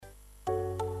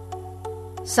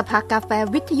สภากาแฟ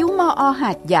วิทยุมอ.ห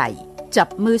าดใหญ่จับ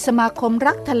มือสมาคม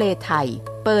รักทะเลไทย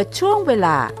เปิดช่วงเวล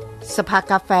าสภา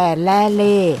กาแฟแลเ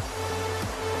ล่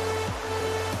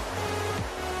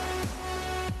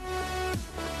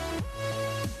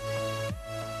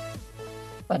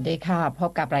สวัสดีค่ะพบ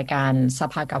กับรายการส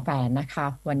ภากาแฟนะคะ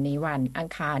วันนี้วันอัง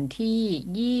คาร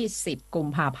ที่20กุม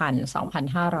ภาพันธ์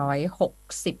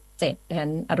2567ดิฉั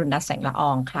นอรุณรัตน์แสงละอ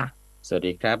องค่ะสวัส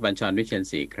ดีครับบัญชรวิเชียร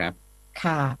ศรีครับ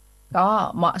ค่ะก็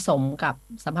เหมาะสมกับ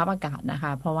สภาพอากาศนะค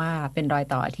ะเพราะว่าเป็นรอย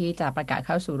ต่อที่จะประกาศเ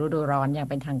ข้าสู่ฤดูร้อนอย่าง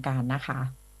เป็นทางการนะคะ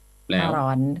หน้าร้อ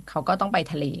นเขาก็ต้องไป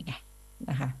ทะเลไง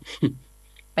นะคะ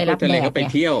ไปรับแดดก็ไป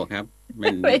เที่ยวครับ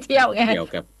ไปเที่ยวไง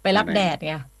ไปรับแดด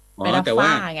ไงไปรับฟ้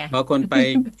าไงพอคนไป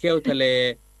เที่ยวทะเล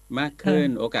มากขึ้น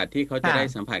โอกาสที่เขาจะได้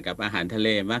สัมผัสกับอาหารทะเล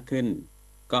มากขึ้น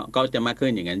ก็จะมากขึ้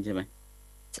นอย่างนั้นใช่ไหม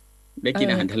ได้กิน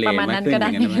อาหารทะเลมากขึ้นอย่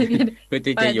างนั้นเพื่อ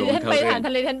ที่จะโยงเข้าเรื่องไปอาหารท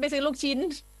ะเลท่านไปซื้อลูกชิ้น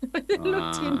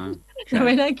ไ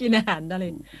ม่ได้กินอาหารทะเล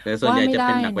แต่ส่วนใหญ่จะเ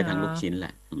ป็นหนักไปทางลูกชิ้นแหล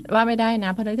ะว่าไม่ได้น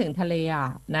ะเพราะนึกถึงทะเลอ่ะ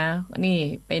นะนี่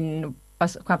เป็น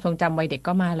ความทรงจำวัยเด็ก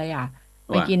ก็มาเลยอ่ะไ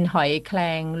ปกินหอยแคร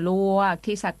งลวก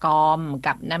ที่สะกอม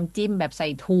กับน้ำจิ้มแบบใส่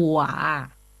ถั่ว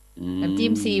น้ำจิ้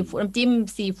ม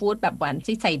ซีฟู้ดแบบหวาน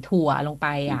ที่ใส่ถั่วลงไป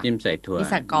อ่ะน้ำจิ้มใส่ถั่วที่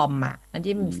สะกอมอ่ะน้ำ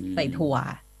จิ้มใส่ถั่ว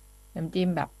น้ำจิ้ม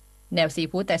แบบแนวซี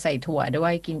ฟู้ดแต่ใส่ถั่วด้ว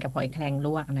ยกินกับหอยแครงล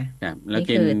วกนะครับแล้ว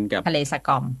กินกับทะเลสะก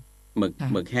อมห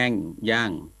มึกแห้งย่า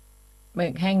งหมึ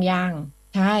กแห้งย่าง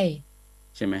ใ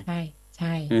ช่ไหมใ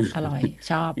ช่อร่อย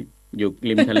ชอบอยู่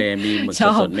ริมทะเลมีหมึก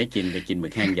สดไม่กินไปกินหมึ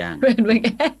กแห้งย่างเป็นหมึก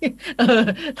แห้ง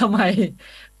ทำไม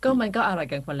ก็มันก็อร่อย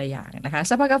กันคนละอย่างนะคะ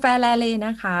สภากาแฟแลเลน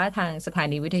ะคะทางสถา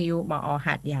นีวิทยุมอ.ห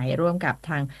าดใหญ่ร่วมกับ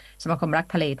ทางสมาคมรัก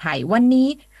ทะเลไทยวันนี้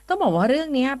ต้องบอกว่าเรื่อง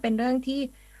นี้เป็นเรื่องที่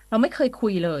เราไม่เคยคุ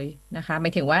ยเลยนะคะหมา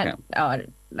ยถึงว่า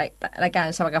รายการ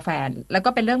สภากาแฟแล้วก็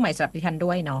เป็นเรื่องใหม่สำหรับดิฉัน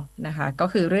ด้วยเนาะนะคะก็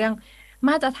คือเรื่องม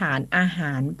าตรฐานอาห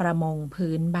ารประมง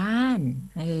พื้นบ้าน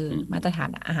มาตรฐาน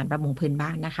อาหารประมงพื้นบ้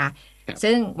านนะคะ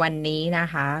ซึ่งวันนี้นะ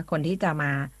คะคนที่จะม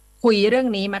าคุยเรื่อง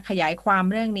นี้มาขยายความ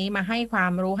เรื่องนี้มาให้ควา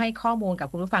มรู้ให้ข้อมูลกับ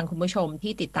คุณผู้ฟังคุณผู้ชม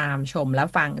ที่ติดตามชมและ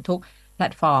ฟังทุกแพล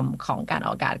ตฟอร์มของการอ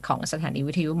อกอากาศของสถานี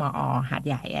วิทยุมอ.หาด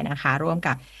ใหญ่นะคะร่วม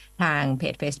กับทางเพ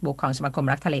จ Facebook ของสมาคม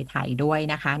รักทะเลไทยด้วย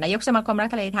นะคะนายกสมาคมรัก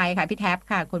ทะเลไทยค่ะพี่แท็บ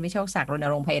ค่ะคุณวิโชคศักดิ์รณ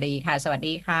รงค์ไพรีค่ะสวัส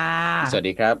ดีค่ะสวัส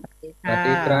ดีครับสวัส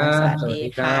ดีครับสวัสดี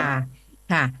ค่ะ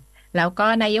ค่ะแล้วก็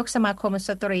นายกสมาคมส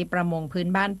ตรีประมงพื้น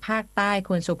บ้านภาคใต้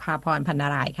คุณสุภาพรพันนา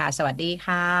รายค่ะสวัสดี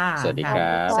ค่ะสวัสดีค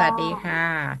รับสวัสดีค่ะ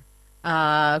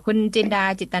คุณจินดา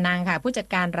จิตนังค่ะผู้จัด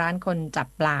การร้านคนจับ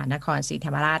ปลานครศรีธร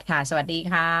รมราชค่ะสวัสดี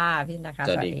ค่ะพี่นะคะส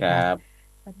วัสดีครับ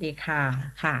สวัสดีค่ะ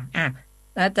ค่ะ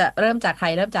แล้วจะเริ่มจากใคร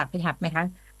เริ่มจากพี่ทับไหมคะ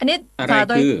อันนี้อะไร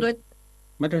คือ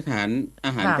มาตรฐานอ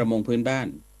าหารประมงพื้นบ้าน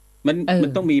มั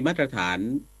นต้องมีมาตรฐาน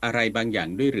อะไรบางอย่าง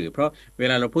ด้วยหรือเพราะเว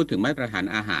ลาเราพูดถึงมาตรฐาน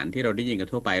อาหารที่เราได้ยินกัน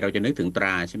ทั่วไปเราจะนึกถึงตร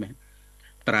าใช่ไหม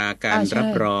ตราการรั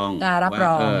บรองว่ารั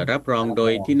บรองโด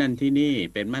ยที่นั่นที่นี่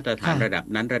เป็นมาตรฐานระดับ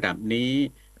นั้นระดับนี้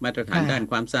มาตรฐานด้าน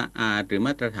ความสะอาดหรือม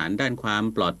าตรฐานด้านความ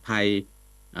ปลอดภัย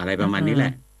อะไรประมาณนี้แหล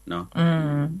ะเนาะ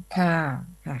ค่ะ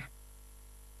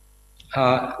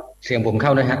เสียงผมเข้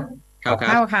านะฮะเข้าค่ะ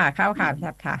พี่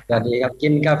ทับค่ะสวัสดีครับกิ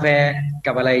นกาแฟ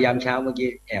กับอะไรยามเช้าเมื่อกี้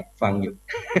แอบฟังอยู่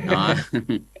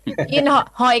กิน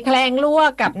หอยแครงลว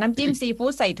กกับน้ำจิ้มซีฟู้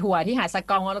ดใส่ถั่วที่หาดสะ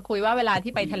กองเราคุยว่าเวลา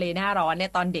ที่ไปทะเลหน้าร้อนเนี่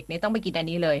ยตอนเด็กเนี่ยต้องไปกินอัน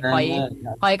นี้เลย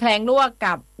หอยแครงลวก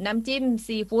กับน้ำจิ้ม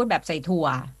ซีฟู้ดแบบใส่ถั่ว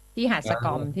ที่หาดสะก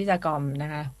อมที่สะกอมนะ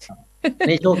คะ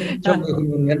นี่ช่วงที่คุณ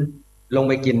เงินลง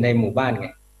ไปกินในหมู่บ้านไง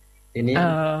ทีนี้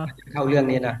เข้าเรื่อง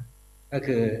นี้นะก็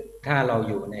คือถ้าเรา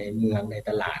อยู่ในเมืองใน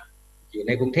ตลาดอยู่ใ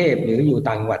นกรุงเทพหรืออยู่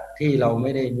ต่างจังหวัดที่เราไ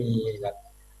ม่ได้มีแบบ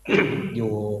อ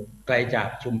ยู่ไกลจาก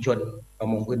ชุมชนประ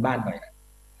มงพื้นบ้านไป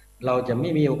เราจะไม่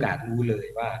มีโอกาสรู้เลย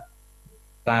ว่า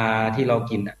ปลาที่เรา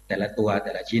กินแต่ละตัวแ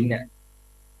ต่ละชิ้นเนี่ย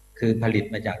คือผลิต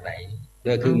มาจากไหน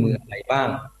ด้วยเครื่องมืออะไรบ้าง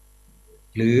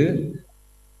หรือ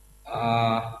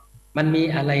มันมี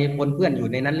อะไรปนเปื้อนอยู่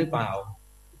ในนั้นหรือเปล่า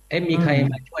มีใคร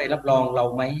มาช่วยรับรองเรา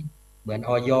ไหมเหมือนอ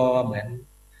ย.เหมือน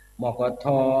มกท.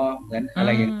เหมือนอะไร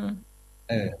อย่าง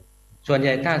ส่วนให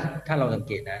ญ่ถ้าเราสังเ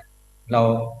กตนะเร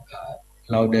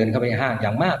าเดินเข้าไปห้างอย่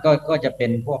างมากก็จะเป็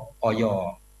นพวกอย.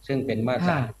ซึ่งเป็นมาตรฐ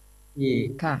านที่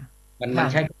มัน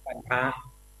ใช้การค้า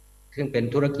ซึ่งเป็น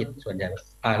ธุรกิจส่วนใหญ่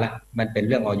ละมันเป็น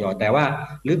เรื่องอย.แต่ว่า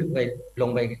ลึกไปลง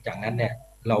ไปจากนั้นเนี่ย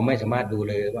เราไม่สามารถดู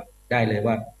เลยว่าได้เลย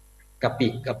ว่ากะปิ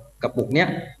กับกระปุกเนี้ย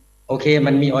โอเค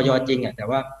มันมีอย.จริงแต่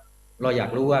ว่าเราอยา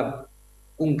กรู้ว่า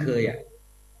กุ้งเคย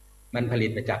มันผลิต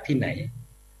มาจากที่ไหน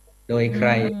โดยใคร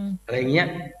อะไรเงี้ย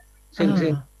ซึ่ง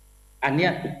อันเนี้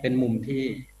ยเป็นมุม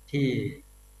ที่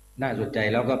น่าสนใจ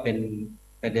แล้วก็เป็น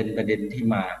ประเด็นที่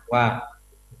มาว่า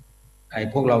ไอ้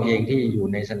พวกเราเองที่อยู่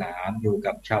ในสนามอยู่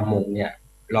กับชาวมงเนี่ย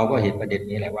เราก็เห็นประเด็น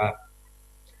นี้แหละว่า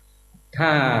ถ้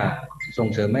าส่ง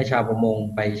เสริมให้ชาวประมง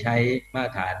ไปใช้มาต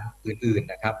รฐานอื่น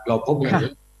ๆนะครับเราพบอย่าง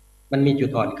นี้มันมีจุด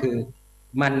อ่อนคือ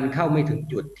มันเข้าไม่ถึง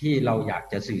จุดที่เราอยาก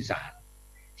จะสื่อสาร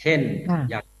เช่น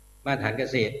อยากมาตรฐานเก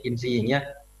ษตรอินทรีย์อย่างเงี้ย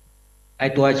ไอ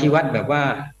ตัวชี้วัดแบบว่า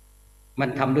มัน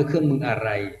ทำด้วยเครื่องมืออะไร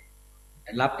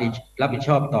รับผิดช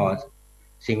อบต่อ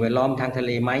สิ่งแวดล้อมทางทะเ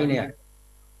ลไหมเนี่ย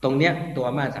ตรงเนี้ยตัว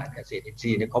มาตรฐานเกษตรอินท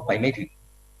รีย์เนี่ยเขาไปไม่ถึง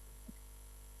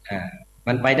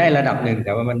มันไปได้ระดับหนึ่งแ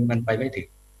ต่ว่ามันไปไม่ถึง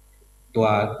ตัว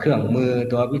เครื่องมือ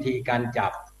ตัววิธีการจั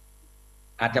บ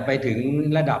อาจจะไปถึง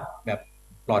ระดับแบบ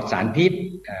ปลอดสารพิษ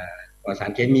ปลอดสา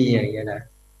รเคมีอย่างเงี้ยนะ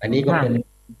อันนี้ก็เป็น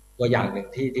ตัวอย่างหนึ่ง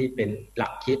ที่เป็นหลั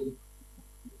กคิด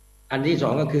อันที่สอ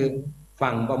งก็คือ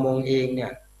ฝั่งประมงเองเนี่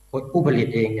ยผู้ผลิต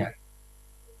เองเนี่ย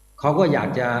เขาก็อยาก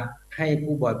จะให้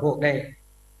ผู้บริโภคได้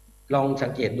ลองสั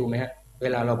งเกตดูไหมฮะเว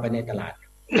ลาเราไปในตลาด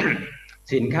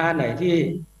สินค้าไหนที่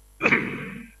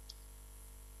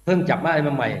เพิ่งจับมา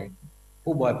ใหม่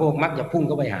ผู้บริโภคมักจะพุ่งเ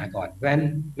ข้าไปหาก่อนเพราะฉะนั้น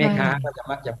แม่ค้าก็จะ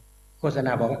มักจะโฆษณ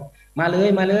าบอกว่ามาเล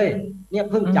ยเนี่ย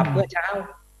เพิ่งจับเมื่อเช้า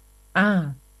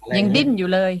ยังดิ้นอยู่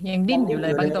เลยยังดิ้นอยู่เล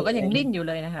ยบางตัวก็ยังดิ้นอยู่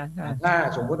เลยนะคะถ้า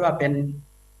สมมติว่าเป็น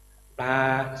ปลา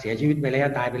เสียชีวิตไปแล้ว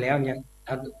ตายไปแล้วเนี่ย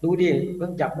ดูดิเพิ่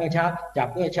งจับเมื่อเช้าจับ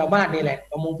เมื่อชาวบ้านนี่แหละ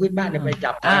ประมงพื้นบ้านเนี่ยไป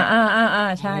จับ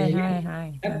ใช่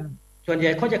ส่วนให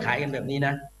ญ่เขาจะขายกันแบบนี้น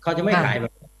ะเขาจะไม่ขายแบ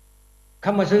บเข้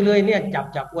ามาซื้อเลยเนี่ย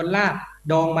จับอวนลาก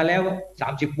ดองมาแล้ว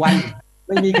30 วันไ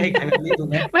ม่มีใครขายแบบนี้ถูก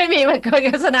ไหมไม่มีมันเคยโ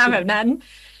ฆษณาแบบนั้น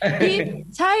ที่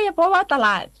ใช่เพราะว่าตล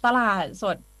าดส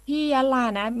ดที่ยะลา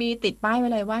นะมีติดป้ายไว้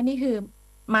เลยว่านี่คือ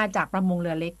มาจากประมงเ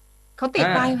รือเล็กเขาติด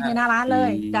ป้ายในหน้าร้านเล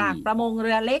ยจากประมงเ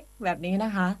รือเล็กแบบนี้น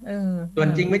ะคะส่วน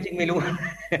จริงไม่จริงไม่รู้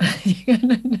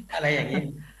อะไรอย่างนี้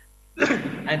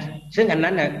ซึ่งอัน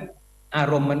นั้นเนี่ยอา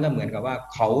รมณ์มันก็เหมือนกับว่า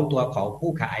เขา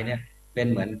ผู้ขายเนี่ยเป็น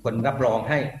เหมือนคนรับรอง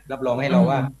ให้เรา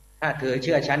ว่าถ้าเธอเ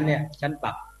ชื่อฉันเนี่ยฉัน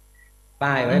ปัก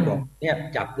ป้ายไว้บอกเนี่ย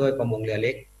จับด้วยประมงเรือเ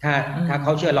ล็กถ้าเข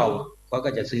าเชื่อเราเขาก็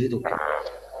จะซื้อถูกไหม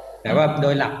แต่ว่าโด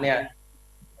ยหลักเนี่ย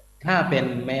ถ้าเป็น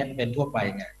แมสเป็นทั่วไป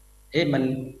เนี่ยมัน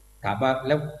ถามว่าแ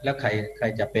ล้วใคร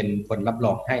จะเป็นคนรับร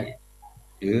องให้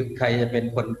หรือใครจะเป็น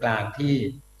คนกลางที่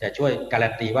จะช่วยการั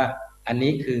นตีว่าอัน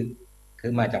นี้คื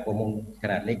อมาจากประมงข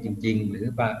นาดเล็กจริงๆหรือ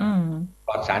ป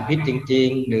ลอดสารพิษจริง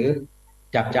ๆหรือ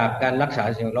จับจากการรักษา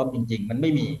สิ่งแวดล้อมจริงๆมันไ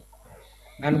ม่มี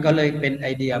นั่นก็เลยเป็นไอ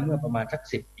เดียเมื่อประมาณสัก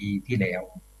10 ปีที่แล้ว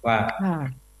ว่า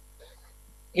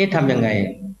ทำยังไง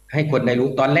ให้คนได้รู้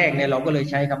ตอนแรกเนี่ยเราก็เลย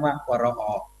ใช้คำว่ากรอ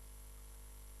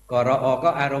ก็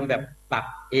อารมณ์แบบปรับ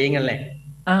เองนั่นแหละ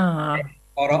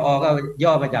กรอก็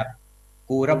ย่อมาจาก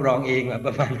กูรับรองเองแบบป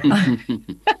ระมาณ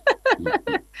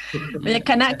เป็น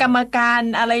คณะกรรมการ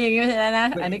อะไรอย่างเงี้ยนะ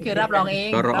อันนี้คือรับรองเอง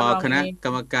กรอคณะกร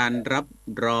รมการรับ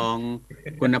รอง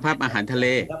คุณภาพอาหารทะเล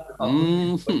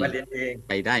คนผลิตเอง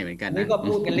ไปได้เหมือนกันนะนี่ก็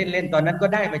พูดกันเล่นๆตอนนั้นก็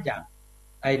ได้มาจาก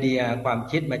ไอเดียความ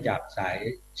คิดมาจากสาย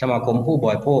สมาคมผู้บ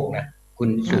ริโภคนะคุณ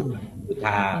สุจุธ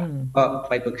าก็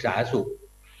ไปปรึกษาสุ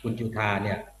คุณจุธาเ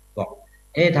นี่ยบอก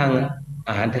ทาง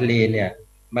อาหารทะเลเนี่ย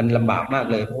มันลำบากมาก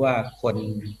เลยเพราะว่าคน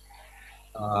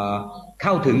เ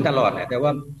ข้าถึงตลอดแต่ว่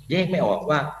าแยกไม่ออก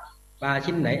ว่าปลา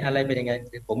ชิ้นไหนอะไรเป็นยังไง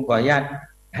ผมขออนุญาต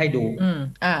ให้ดู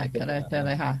เชิญเ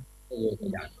ลยค่ะ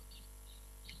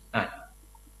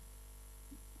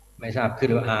ไม่ทราบขึ้น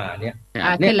หรือเนี่ย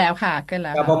ขึ้นแล้วค่ะขึ้นแ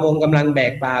ล้วชาวประมงกำลังแบ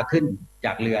กปลาขึ้นจ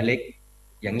ากเรือเล็ก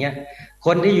อย่างเงี้ยค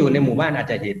นที่อยู่ในหมู่บ้านอาจ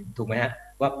จะเห็นถูกไหมฮะ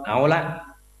ว่าเอาละ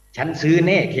ฉันซื้อแ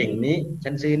น่เข่งนี้ฉั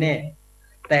นซื้อแน่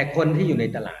แต่คนที่อยู่ใน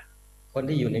ตลาดคน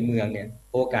ที่อยู่ในเมืองเนี่ย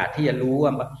โอกาสที่จะรู้ว่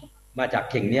ามาจาก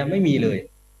เข่งเนี้ยไม่มีเลย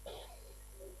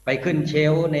ไปขึ้นเช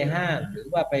ลในห้างหรือ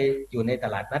ว่าไปอยู่ในต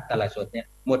ลาดนัดตลาดสดเนี่ย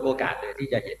หมดโอกาสเลยที่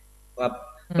จะเห็นว่า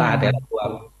ปลาแต่ละตัว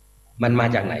มันมา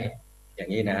จากไหนอย่า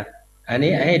งนี้นะอัน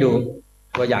นี้ให้ดู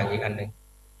ตัวอย่างอีกอันหนึ่ง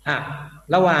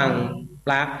ระหว่างป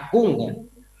ลากุ้งเนี่ย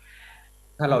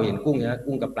ถ้าเราเห็นกุ้งนะ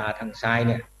กุ้งกับปลาทางซ้ายเ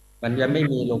นี่ยมันจะไม่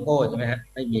มีโลโก้ใช่ไหมฮะ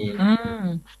ไม่มี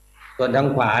ส่วนทาง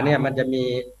ขวาเนี่ยมันจะมี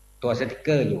ตัวสติกเก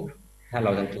อร์อยู่ถ้าเร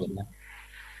าสังเกตนะ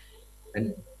เป็น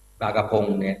ปลากระพง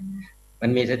เนี่ยมั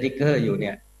นมีสติกเกอร์อยู่เ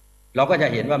นี่ยเราก็จะ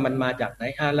เห็นว่ามันมาจากไหน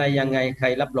อะไรยังไงใคร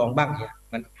รับรองบ้างเนี่ย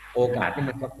มันโอกาสที่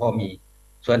มันก็พอมี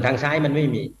ส่วนทางซ้ายมันไม่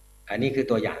มีอันนี้คือ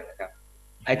ตัวอย่างนะครับ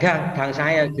ไอ้ทางซ้า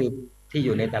ยก็คือที่อ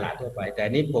ยู่ในตลาดทั่วไปแต่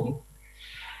นี้ผม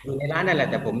อยู่ในร้านนั่นแหละ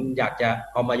แต่ผมอยากจะ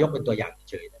เอามายกเป็นตัวอย่าง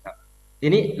เฉยๆนะครับที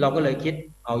นี้เราก็เลยคิด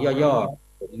เอาย่อ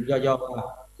ๆผมย่อๆว่า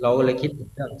เราก็เลยคิดถึ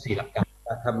งเรื่อง4 หลักการ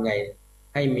ว่าทำไง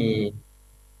ให้มี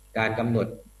การกำหนด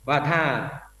ว่าถ้า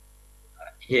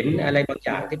เห็นอะไรบางอ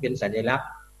ย่างที่เป็นสัญลักษณ์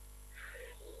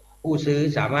ผู้ซื้อ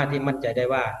สามารถที่มั่นใจได้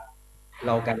ว่าเ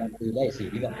ราการันตีได้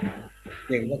4 เรื่อง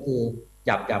1ก็คือ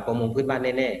จับจากประมงพื้นบ้าน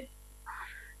แน่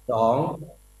ๆ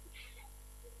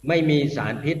2ไม่มีสา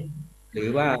รพิษหรือ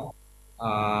ว่า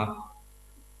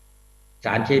ส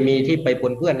ารเคมีที่ไปป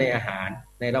นเปื้อนในอาหาร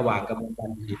ในระหว่างกระบวนการ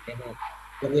ผลิตแน่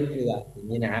ๆยกเว้นเกลืออย่า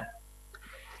งนี้นะฮะ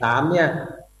3เนี่ย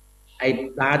ไอ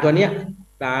ปลาตัวเนี้ย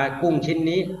ปลากุ้งชิ้น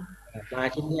นี้ปลา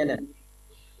ชิ้นเนี้ยเนี่ย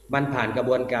มันผ่านกระ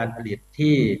บวนการผลิต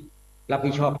ที่รับ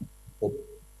ผิดชอบ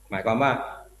หมายความว่า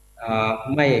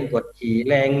ไม่กดขี่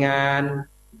แรงงาน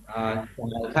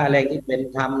ค่าแรงที่เป็น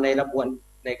ธรรมในก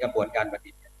ระบวนการผลิ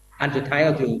ตอันสุดท้าย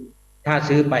ก็คือถ้า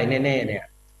ซื้อไปแน่ๆเนี่ย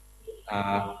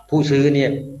ผู้ซื้อเนี่ย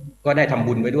ก็ได้ทำ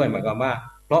บุญไปด้วยหมายความว่า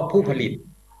เพราะผู้ผลิต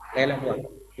ในร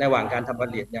ะหว่างการทำผ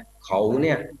ลิตเนี่ยเขาเ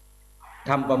นี่ย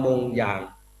ทำประมงอย่าง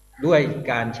ด้วย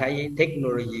การใช้เทคโน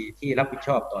โลยีที่รับผิดช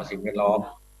อบต่อสิ่งแวดล้อม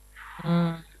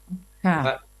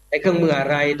ไอ้เครื่องมืออะ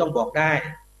ไรต้องบอกได้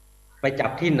ไปจั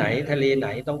บที่ไหนทะเลไหน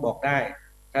ต้องบอกได้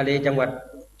ทะเลจังหวัด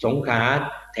สงขลา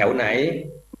แถวไหน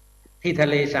ที่ทะ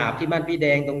เลสาบที่บ้านพี่แด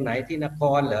งตรงไหนที่นค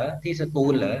รเหรอที่สตู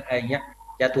ลเหรออะไรเงี้ย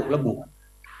จะถูกระบุ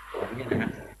อย่างนี้นะฮ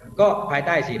ะก็ภายใ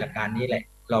ต้4หลักการนี้แหละ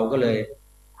เราก็เลย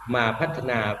มาพัฒ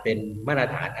นาเป็นมาตร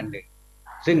ฐานอันหนึ่ง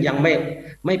ซึ่งยังไ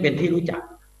ม่เป็นที่รู้จัก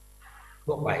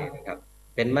ทั่วไปนะครับ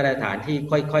เป็นมาตรฐานที่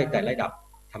ค่อยๆแต่ระดับ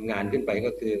ทำงานขึ้นไป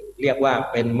ก็คือเรียกว่า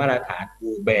เป็นมาตรฐานบ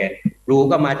ลูแบนบลู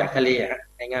ก็มาจากทะเลฮะ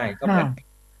ง่ายๆก็เป็น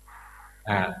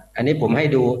อันนี้ผมให้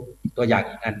ดูตัวอย่าง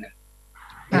อีกอันนึง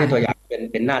ไม่ใช่ตัวอย่างเ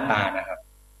ป็นหน้าตานะครับ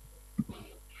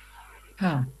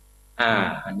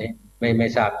อันนี้ไม่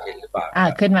ทราบเห็นหรือเปล่า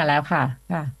ขึ้นมาแล้วค่ะ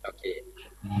โอเค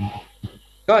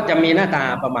ก็จะมีหน้าตา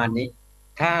ประมาณนี้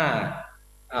ถ้า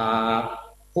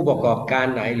ผู้ประกอบการ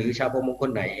ไหนหรือชาวประมงค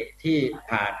นไหนที่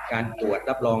ผ่านการตรวจ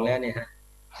รับรองแล้วเนี่ยฮะ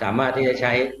สามารถที่จะใ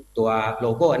ช้ตัวโล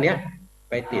โก้อันเนี้ย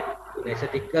ไปติดในส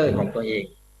ติกเกอร์ของตัวเอง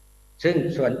ซึ่ง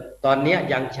ส่วนตอนนี้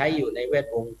ยังใช้อยู่ในแวด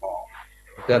วงของ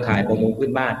เครือข่ายประมงพื้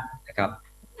นบ้านนะครับ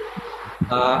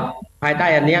ภายใต้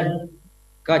อันเนี้ย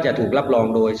ก็จะถูกรับรอง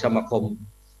โดยสมาคม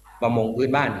ประมงพื้น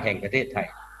บ้านแห่งประเทศไทย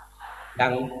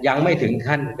ยังไม่ถึง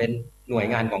ขั้นเป็นหน่วย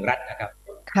งานของรัฐนะครับเ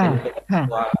ป็น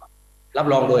ตัวรับ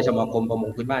รองโดยสมาคมประมง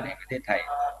พื้นบ้านแห่งประเทศไทย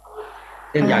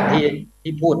ซึ่งอย่าง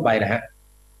ที่พูดไปนะฮะ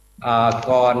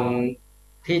ก่อน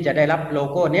ที่จะได้รับโล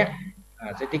โก้เนี้ย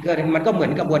สติกเกอร์มันก็เหมือ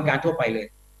นกระบวนการทั่วไปเลย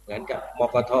เหมือนกับม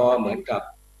กท.เหมือนกับ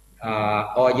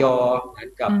อย.เหมือน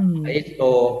กับ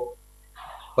PSU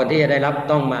คนที่จะได้รับ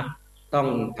ต้อง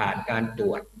ผ่านการตร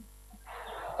วจ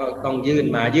ก็ต้องยื่น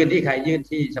ที่ใครยื่น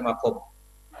ที่สมาคม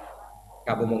ก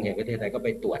ารประมงแห่งประเทศไทยก็ไป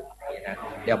ตรวจนะ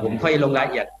เดี๋ยวผมค่อยลงรายล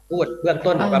ะเอียดพูดเบื้อง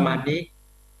ต้นประมาณนี้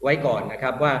ไว้ก่อนนะค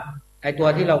รับว่าไอ้ตัว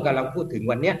ที่เรากำลังพูดถึง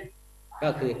วันเนี้ยก็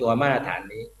คือตัวมาตรฐาน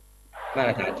นี้มาต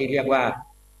รฐานที่เรียกว่า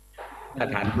มาตร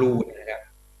ฐานบลูนะครับ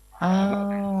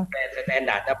แต่สแตน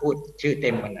ดาร์ดถ้าพูดชื่อเต็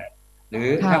มมันนะหรือ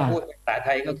ถ้าพูดภาษาไท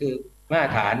ยก็คือมาตร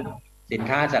ฐานสิน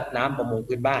ค้าสัตว์น้ำประมง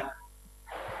พื้นบ้าน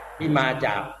ที่มาจ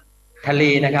ากทะเล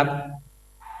นะครับ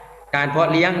การเพาะ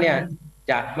เลี้ยงเนี่ย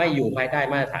จะไม่อยู่ภายใต้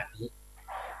มาตรฐานนี้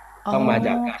ต้องมาจ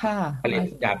ากการผลิต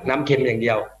จากน้ำเค็มอย่างเดี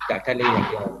ยวจากทะเลอย่าง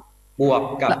เดียวบวก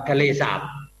กับทะเลสาบ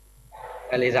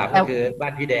ก็คือบ้า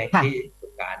นพี่แดงที่ส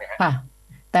งขลาเนี่ยฮะ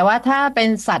แต่ว่าถ้าเป็น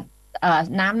สัตว์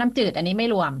น้ำจืดอันนี้ไม่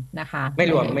รวมนะคะไม่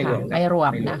รวม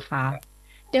นะคะ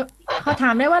เดี๋ยวเขาถ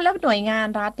ามได้ว่าแล้วหน่วยงาน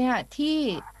รัฐเนี่ยที่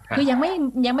คือยังไ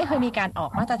ม่เคยมีการออ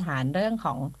กมาตรฐานเรื่องข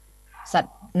องสัต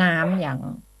ว์น้ำอย่าง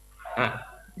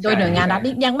โดยหน่วยงานรัฐ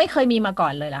นี่ยังไม่เคยมีมาก่อ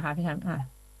นเลยเหรอคะพี่ชัน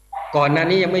ก่อนหน้า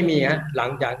นี้ยังไม่มีฮะหลั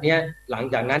งจาก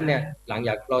นั้นเนี่ยหลังจ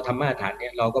ากเราทำมาตรฐานเนี่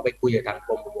ยเราก็ไปคุยกับทางก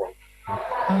รมประมง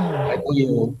ไปคุยอ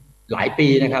ยู่หลายปี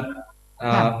นะครับ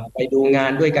ไปดูงา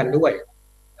นด้วยกันด้วย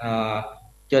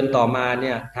จนต่อมาเ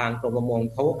นี่ยทางกรมประมง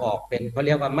เขาออกเป็นเขาเ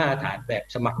รียกว่ามาตรฐานแบบ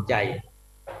สมัครใจ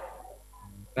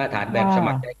มาตรฐานแบบส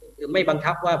มัครใจคือไม่บัง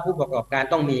คับว่าผู้ประกอบการ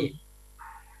ต้องมี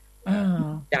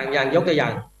อย่างยกตัวอย่า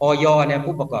งอย.เนี่ย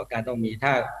ผู้ประกอบการต้องมีถ้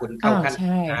าคุณเข้าขั้น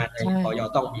งานในอย.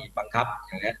ต้องมีบังคับอ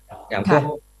ย่างนี้อย่างพวก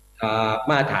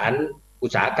มาตรฐานอุ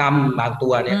ตสาหกรรมบางตั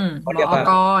วเนี่ยเขาเรียกว่า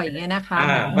อย่างเงี้ยนะคะ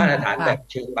มาตรฐานแบบ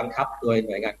เชิงบังคับโดยห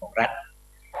น่วยงานของรัฐ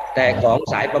แต่ของ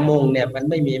สายประมงเนี่ยมัน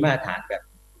ไม่มีมาตรฐานแบบ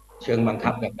เชิงบังคั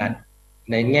บแบบนั้น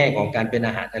ในแง่ของการเป็นอ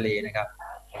าหารทะเลนะครับ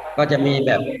ก็จะมีแ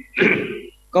บบ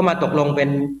ก็มาตกลงเป็น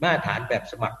มาตรฐานแบบ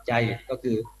สมัครใจก็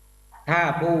คือถ้า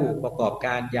ผู้ประกอบก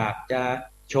ารอยากจะ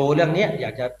โชว์เรื่องนี้อย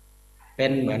ากจะเป็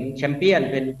นเหมือนแชมเปี้ยน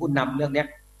เป็นผู้นำเรื่องนี้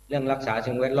เรื่องรักษา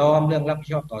สิ่งแวดล้อมเรื่องรับผิด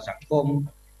ชอบต่อสังคม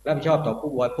รับผิดชอบต่อ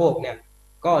ผู้บริโภคเนี่ย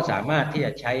ก็สามารถที่จ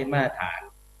ะใช้มาตรฐาน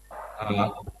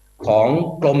ของ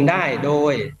กรมได้โด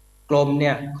ยกรมเ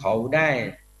นี่ยเขาได้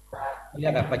เรี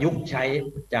ยกว่าประยุกต์ใช้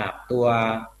จากตัว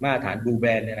มาตรฐานบลูแบ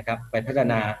นเนี่ยนะครับไปพัฒ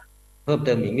นาเพิ่มเ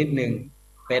ติมอีกนิดนึง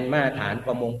เป็นมาตรฐานป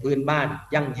ระมงพื้นบ้าน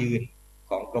ยั่งยืน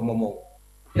ของกรมประมง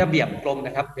ระเบียบกรมน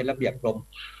ะครับเป็นระเบียบกรม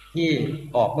ที่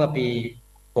ออกเมื่อปี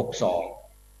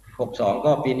62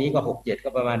ก็ปีนี้ก็67ก็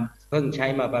ประมาณเพิ่งใช้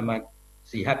มาประมาณ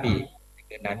 4-5 ปีในเ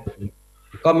ดือนนั้น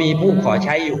ก็มีผู้ขอใ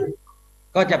ช้อยู่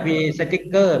ก็จะมีสติ๊ก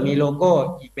เกอร์มีโลโก้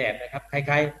อีกแบบนะครับค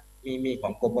ล้ายๆมีขอ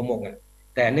งกรมประมงอ่ะ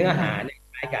แต่เนื้อหาเนี่ย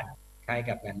คล้าย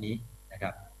กับงานนี้นะค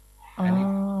รับอ๋อ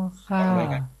ค่ะ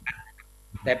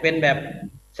แต่เป็นแบบ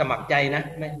สมัครใจนะ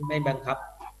ไม่บังคับ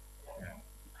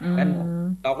งั้น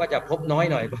เราก็จะพบน้อย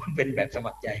หน่อยเพราะเป็นแบบส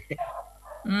มัครใจ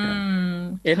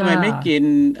ทำไมไม่กิน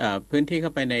พื้นที่เข้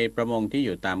าไปในประมงที่อ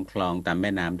ยู่ตามคลองตามแ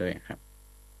ม่น้ำด้วยครับ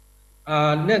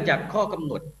เนื่องจากข้อกำ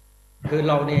หนดคือ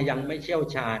เราเนี่ยยังไม่เชี่ยว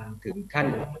ชาญถึงขั้น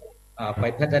ไป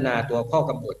พัฒนาตัวข้อ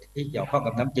กำหนดที่เกี่ยวข้อง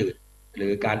กับน้ำจืดหรื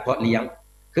อการเพาะเลี้ยง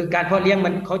คือการเพาะเลี้ยงมั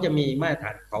นเขาจะมีมาตรฐ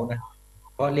านเขานะ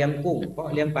เพาะเลี้ยงกุ้งเพาะ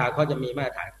เลี้ยงปลาเขาจะมีมาต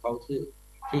รฐานเขา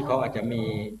ที่เขาอาจจะมี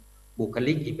บุค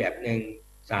ลิกอีกแบบหนึ่ง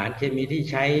สารเคมีที่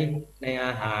ใช้ในอ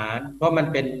าหารเพราะมัน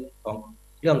เป็นของ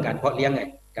เรื่องการเพาะเลี้ยงไง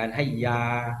การให้ยา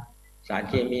สาร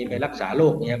เคมีไปรักษาโร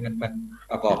คเนี่ยมัน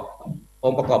ประกอบอ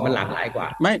งค์ประกอบมันหลากหลายกว่า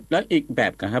ไม่แล้วอีกแบ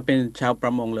บครับเป็นชาวปร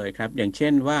ะมงเลยครับอย่างเช่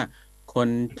นว่าคน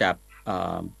จับ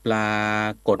ปลา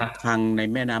กดคังใน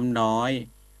แม่น้ำน้อย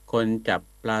คนจับ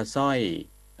ปลาสร้อย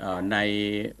ใน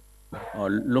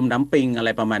ลุ่มน้ำปิงอะไร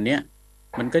ประมาณเนี้ย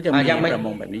มันก็จะมีประม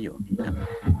งแบบนี้อยู่ครับ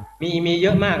มีเย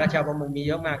อะมากชาวประมงมีเ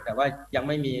ยอะมากแต่ว่ายังไ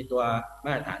ม่มีตัวม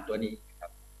าตรฐานตัวนี้ครั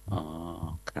บอ๋อ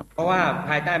ครับเพราะว่าภ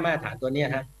ายใต้มาตรฐานตัวนี้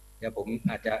ฮะเดี๋ยวผม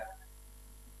อาจจะ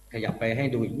ขยับไปให้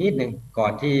ดูอีกนิดนึงก่อ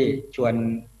นที่ชวน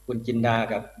คุณจินดา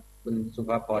กับคุณสุ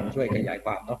ภาพรช่วยขยายค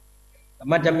วามเนาะ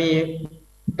มันจะมี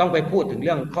ต้องไปพูดถึงเ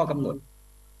รื่องข้อกำหนด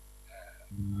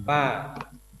ว่า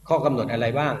ข้อกำหนดอะไร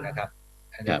บ้างนะครับ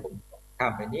เดี๋ยวผมข้า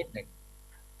มไปนิดนึง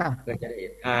เพื่อจะได้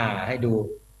ให้ดู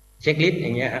เช็คลิสต์อ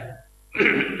ย่างเงี้ยครับ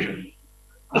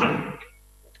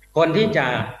คนที่จะ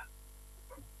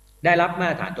ได้รับมา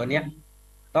ตรฐานตัวเนี้ย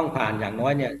ต้องผ่านอย่างน้อ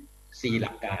ยเนี่ย4 ห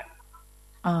ลักการ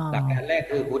หลักการแรก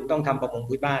คือคุณต้องทำประมง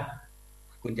พื้นบ้าน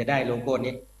คุณจะได้โลโก้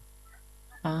นี้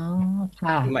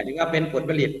หมายถึงว่าเป็นผล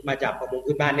ผลิตมาจากประมง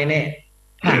พื้นบ้านแน่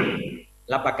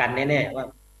ๆรับประกันแน่ๆว่า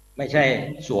ไม่ใช่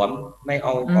สวมไม่เอ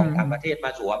าของต่างประเทศม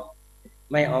าสวม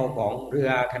ไม่เอาของเรือ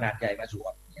ขนาดใหญ่มาสว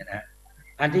มเนี่ยนะ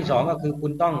อันที่2ก็คือคุ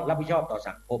ณต้องรับผิดชอบต่อ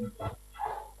สังคม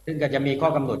ซึ่งก็จะมีข้อ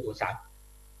กำหนดอยู่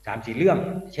3-4 เรื่อง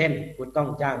เช่นคุณต้อง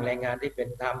จ้างแรงงานที่เป็น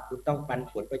ธรรมคุณต้องปัน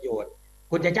ผลประโยชน์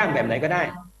คุณจะจ้างแบบไหนก็ได้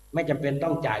ไม่จำเป็นต้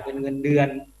องจ่ายเป็นเงินเดือน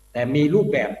แต่มีรูป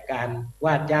แบบการ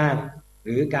ว่าจ้างห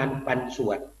รือการปันส่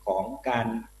วนของการ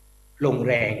ลง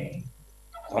แรง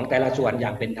ของแต่ละส่วนอย่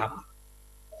างเป็นธรรม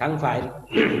ทั้งฝ่าย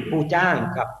ผู้จ้าง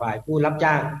กับฝ่ายผู้รับ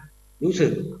จ้างรู้สึ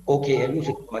กโอเครู้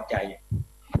สึกพอใจ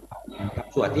กับ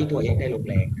ส่วนที่ตัวเองได้ลง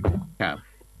แรงครับ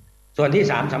ส่วนที่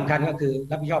3สำคัญก็คือ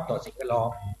รับผิดชอบต่อสิ่งแวดล้อ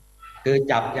มคือ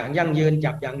จับอย่างยั่งยืน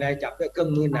จับอย่างไรจับด้วยเครื่อ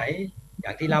งมือไหนอย่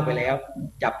างที่เล่าไปแล้ว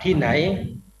จับที่ไหน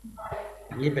อ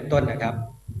ย่างนี้เป็นต้นนะครับ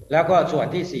แล้วก็ส่วน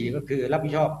ที่4ก็คือรับผิ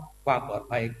ดชอบความปลอด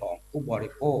ภัยของผู้บ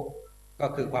ริโภคก็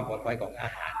คือความปลอดภัยของอา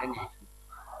หารนั่นเอง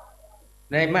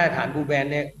ในมาตรฐานบูแบน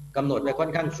เนี่ยกำหนดไว้ค่อ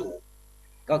นข้างสูง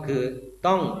ก็คือ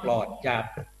ต้องปลอดจาก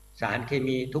สารเค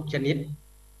มีทุกชนิด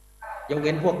ยกเ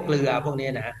ว้นพวกเกลือพวกนี้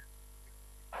นะ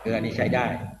เกลือนี่ใช้ได้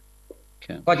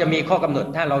ก็จะมีข้อกำหนด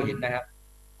ถ้าเราเห็นนะครับ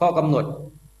ข้อกำหนด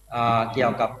เกี่ย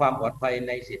วกับความปลอดภัยใ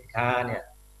นสินค้าเนี่ย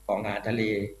ของอาหารทะเล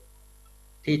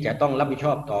ที่จะต้องรับผิดช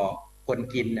อบต่อคน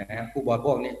กินนะครับผู้บริโภ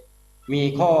คเนี่ยมี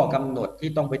ข้อกำหนด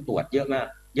ที่ต้องไปตรวจเยอะมาก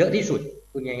เยอะที่สุด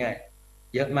พูดง่าย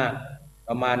ๆเยอะมากป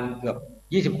ระมาณเกือบ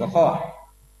20 กว่าข้อ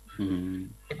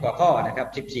10 กว่าข้อนะครั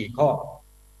บ14 ข้อ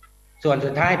ส่วนสุ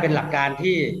ดท้ายเป็นหลักการ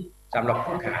ที่สำหรับ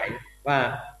ผู้ขายว่า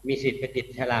มีสิทธิ์ไปติด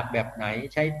ฉลากแบบไหน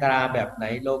ใช้ตราแบบไหน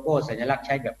โลโก้สัญลักษณ์ใ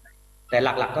ช้แบบไหนแต่ห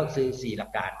ลักๆก็คือ4 หลั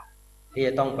กการที่จ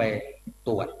ะต้องไปต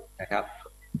รวจนะครับ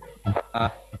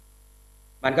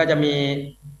มันก็จะมี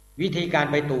วิธีการ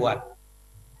ไปตรวจ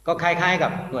ก็คล้ายๆกั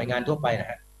บหน่วยงานทั่วไปนะ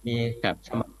ฮะมีส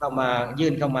มัครเข้ามายื่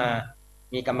นเข้ามา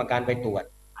มีกรรมการไปตรวจ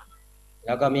แ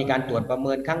ล้วก็มีการตรวจประเ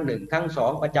มินครั้ง1ครั้ง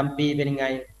2ประจำปีเป็นยังไง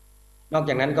นอก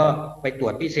จากนั้นก็ไปตร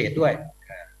วจพิเศษด้วย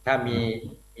ถ้ามี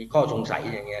ข้อสงสัย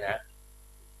อย่างเงี้ยนะ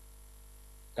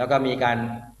แล้วก็มีการ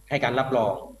ให้การรับรอ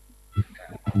ง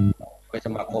โดยส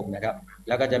มาคมนะครับแ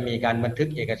ล้วก็จะมีการบันทึก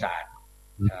เอกสาร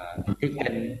ที่เป็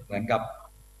นเหมือนกับ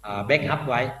แบ็กอัพ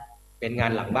ไว้เป็นงา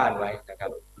นหลังบ้านไว้นะครั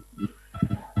บ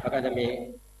แล้วก็จะมี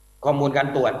ข้อมูลการ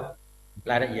ตรวจ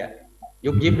รายละเอียด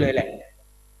ยุบยิบเลยแหละ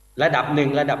ระดับหนึ่ง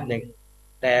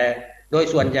แต่โดย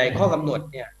ส่วนใหญ่ข้อกำหนด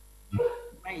เนี่ย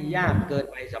ไม่ยากเกิน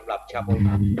ไปสำหรับชาวประม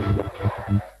ง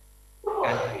ก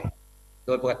ารโด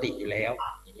ยปกติอยู่แล้ว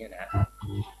อย่างเงี้ยนะ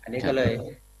อันนี้ก็เลย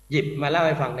หยิบมาเล่าใ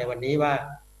ห้ฟังในวันนี้ว่า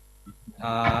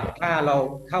ถ้าเรา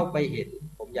เข้าไปเห็น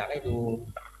ผมอยากให้ดู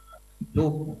รู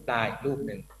ปตายรูปห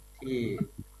นึ่งที่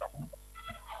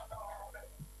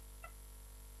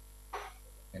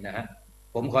นะฮะ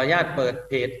ผมขออนุญาตเปิด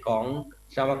เพจของ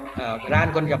ร้าน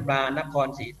คนกับปลานคร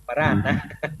ศรีธรรมราชนะ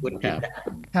คุณค่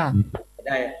ะ ไ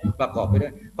ด้ประกอบไปด้ว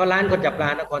ยเพราะร้านคนจับปลา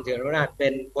นครศรีธรรมราชเป็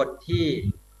นคนที่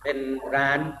เป็นร้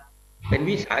านเป็น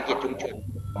วิสาหกิจชุมชน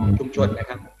ของชุมชนนะ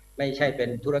ครับไม่ใช่เป็น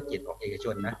ธุรกิจของเอกช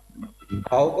นนะ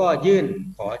เขาก็ยื่น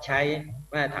ขอใช้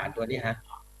มาตรฐานตัวนี้ฮะ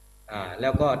แล้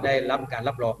วก็ได้รับการ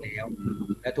รับรองแล้ว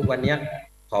และทุกวันนี้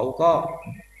เขาก็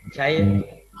ใช้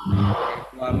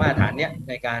ตัวมาตรฐานเนี้ย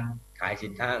ในการขายสิ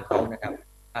นค้าของเขานะครับ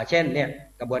เช่นเนี่ย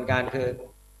กระบวนการคือ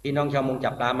พี่น้องชาวมง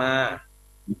จับปลามา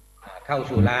เข้า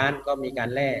สู่ร้านก็มีการ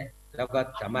แล่แล้วก็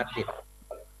สามารถติด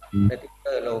สติ๊กเก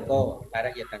อร์โลโก้รายล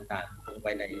ะเอียดต่างๆลงไป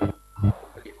ใน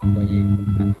ผลิตภัณฑ์ตัวเอง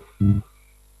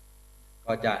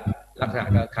ก็จะลักษณะ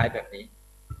ก็คล้ายแบบนี้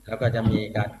แล้วก็จะมี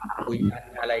การคุยกัน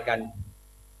อะไรกัน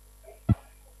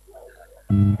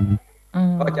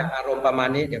ก็จะอารมณ์ประมาณ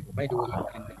นี้เดี๋ยวผมให้ดูอีก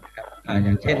ทีนึงนะครับอ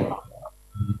ย่างเช่น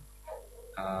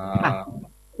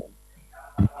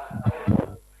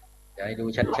จะให้ดู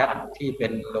ชัดๆที่เป็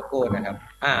นโลโก้นะครับ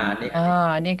นี่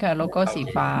ค่ะโลโก้สี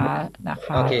ฟ้านะค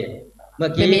ะโอเคเมื่อ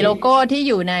กี้จะมีโลโก้ที่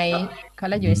อยู่ในเขา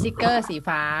เรียกอยู่ในสติ๊กเกอร์สี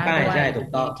ฟ้าใช่ถูก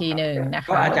ต้องทีนึงนะคะ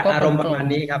ก็อาจจะอารมณ์ประมาณ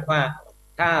นี้ครับว่า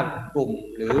ถ้ากลุ่ม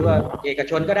หรือว่าเอก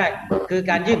ชนก็ได้คือ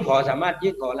การยื่นขอสามารถ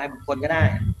ยื่นขอรายบุคคลก็ได้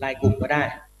รายกลุ่มก็ได้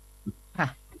ค่ะ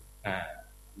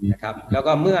นะครับแล้ว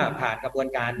ก็เมื่อผ่านกระบวน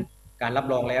การรับ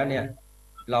รองแล้วเนี่ย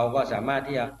เราก็สามารถ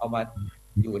ที่จะเอามา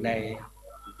อยู่ใน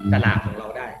ตลาดของเรา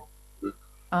ได้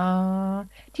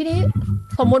ทีนี้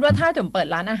สมมุติว่าถ้าจุ๋มเปิด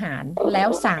ร้านอาหารแล้ว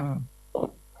สั่ง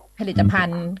ผลิตภัณ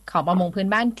ฑ์ของประมงพื้น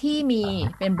บ้านที่มี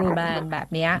เป็นบลูแบนด์แบบ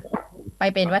นี้ไป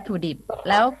เป็นวัตถุดิบ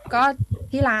แล้วก็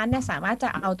ที่ร้านเนี่ยสามารถจะ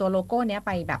เอาตัวโลโก้เนี้ยไ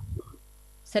ปแบบ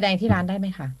แสดงที่ร้านได้ไหม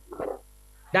คะ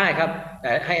ได้ครับแ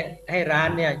ต่ให้ร้าน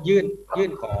เนี่ยยื่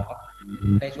นขอ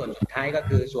ในส่วนสุดท้ายก็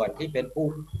คือส่วนที่เป็น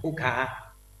ผู้ค้า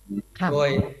โดย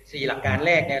4หลักการแ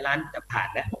รกในร้านจะผ่าน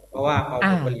แล้วเพราะว่าเอาผ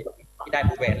ลผลิตที่ได้บ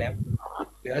ลูแบนด์แล้ว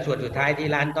เหลือส่วนสุดท้ายที่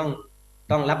ร้าน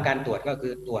ต้องรับการตรวจก็คื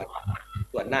อตรว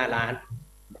จหน้าร้าน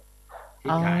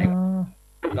ที่ขาย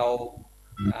เรา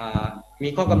มี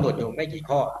ข้อกำหนดอยู่ไม่กี่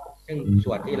ข้อซึ่ง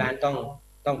ส่วนที่ร้าน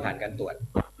ต้องผ่านการตรวจ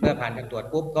เมื่อผ่านการตรวจ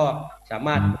ปุ๊บก็สาม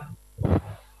ารถ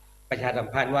ประชาสัม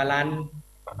พันธ์ว่าร้าน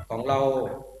ของเรา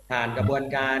ผ่านกระบวน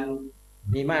การ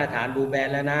มีมาตรฐานบลูแบน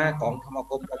ด์แล้วนะของสมา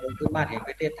คมประมงพื้นบ้านแห่งป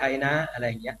ระเทศไทยนะอะไร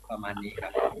อย่างเงี้ยประมาณนี้ครั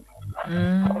บ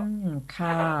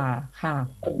ค่ะ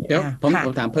เดี๋ยวผม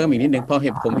ถามเพิ่มอีกนิดนึงพอ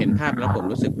ผมเห็นภาพแล้วผม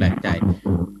รู้สึกแปลกใจ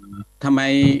ทำไม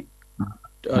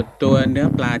ตัวเนื้อ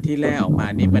ปลาที่แล่ออกมา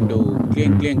นี่มันดูเก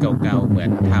ลี้ยงเก่าๆเหมือน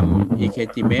ทำอิเค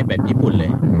จิเมะแบบญี่ปุ่นเล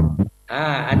ย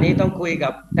อันนี้ต้องคุยกั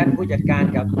บท่านผู้จัดการ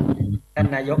กับท่าน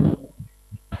นายก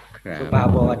สุภา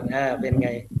พรเป็นไง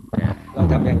เรา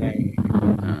ทำยังไง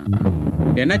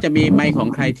เดี๋ยวน่าจะมีไมค์ของ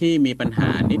ใครที่มีปัญหา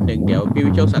นิดนึงเดี๋ยวพี่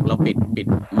วิโชคศักดิ์เราปิด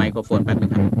ไมโครโฟนแป๊บนึ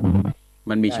งครับ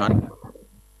มันมีช็อต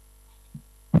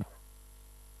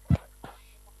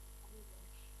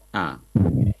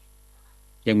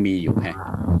ยังมีอยู่แฮะ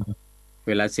เ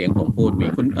วลาเสียงผมพูดมี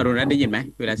คุณอรุณรัตน์ได้ยินไหม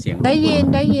เวลาเสียงได้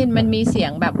ยินมันมีเสีย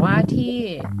งแบบว่าที่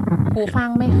หูฟัง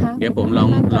ไหมคะเดี๋ยวผมลอง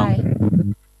มั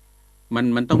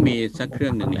นต้องมีสักเครื่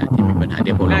องหนึ่งแหละที่มีปัญหาเ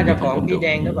ดี๋ยวผมน่าจะของพี่แด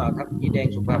งหรือเปล่าครับพี่แดง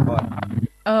สุภาพร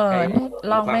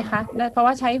ลองไหมคะเพราะ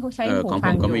ว่าใช้หูฟังของผ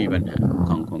มก็มีปัญหา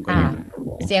ของผมก็มี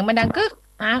เสียงมันดังกึก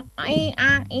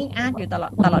อยู่ต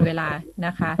ลอดเวลาน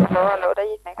ะคะเราได้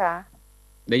ยินไหมคะ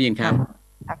ได้ยินครับ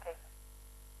โอเค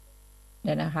เ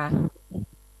ดี๋ยวนะคะ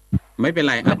ไม่เป็น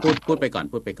ไรพูดไปก่อน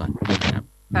ครับ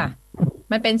ค่ะ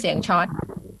มันเป็นเสียงช็อต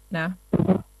นะ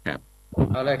ครับ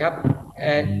เอาเลยครับ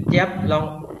เจี๊ยบลอง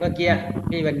เมื่อกี้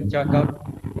พี่เป็นช็อตก็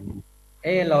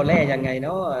เราแล่ยังไงเน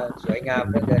าะสวยงาม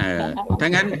เหลือเกินถ้า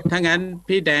งั้น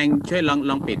พี่แดงช่วย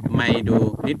ลองปิดไมค์ดู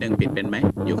นิดนึงปิดเป็นไหม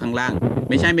อยู่ข้างล่าง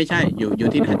ไม่ใช่อยู่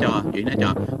ที่หน้าจอ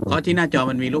เพราะที่หน้าจอ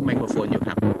มันมีรูปไมโครโฟนอยู่ค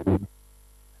รับ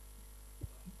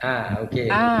โอเค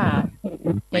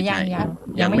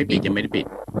ยังไม่ปิดยังไม่ได้ปิด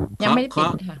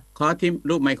เคาะที่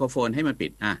รูปไมโครโฟนให้มันปิ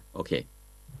ดโอเค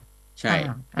ใช่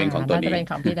เป็นของตัวนี้เป็น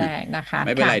ของพี่แดงนะคะไ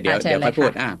ม่เป็นไรเดี๋ยวค่อยพู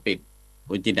ดปิด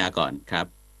คุณจินดาก่อนครับ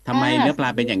ทำไมเนื้อปลา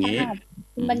เป็นอย่างนี้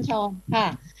คุณบัญชรค่ะ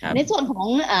ในส่วนของ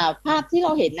ภาพที่เร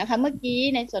าเห็นนะคะเมื่อกี้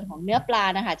ในส่วนของเนื้อปลา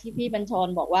นะคะที่พี่บัญชร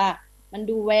บอกว่ามัน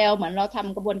ดูแววเหมือนเราท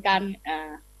ำกระบวนการ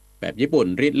แบบญี่ปุ่น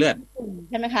รีดเลือด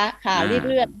ใช่ไหมคะค่ะรีด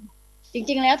เลือดจ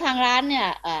ริงๆแล้วทางร้านเนี่ย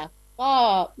ก็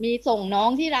มีส่งน้อง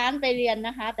ที่ร้านไปเรียนน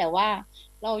ะคะแต่ว่า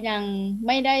เรายังไ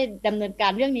ม่ได้ดำเนินกา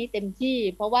รเรื่องนี้เต็มที่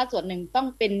เพราะว่าส่วนหนึ่งต้อง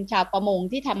เป็นชาวประมง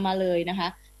ที่ทำมาเลยนะคะ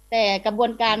แต่กระบว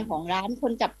นการของร้านค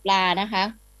นจับปลานะคะ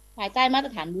ภายใต้มาตร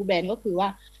ฐานบลูแบนด์ก็คือว่า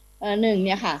หนึ่งเ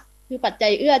นี่ยค่ะคือปัจจั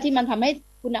ยเอื้อที่มันทำให้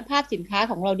คุณภาพสินค้า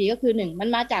ของเราดีก็คือหนึ่งมัน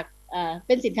มาจากเ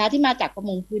ป็นสินค้าที่มาจากประ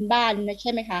มงพื้นบ้านใ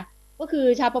ช่ไหมคะก็คือ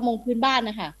ชาวประมงพื้นบ้าน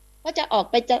นะคะก็จะออก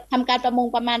ไปจะทำการประมง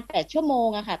ประมาณ8 ชั่วโมง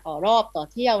อะค่ะต่อรอบต่อ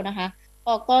เที่ยวนะคะอ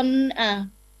อกตอน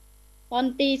ตอน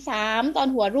ตี 3ตอน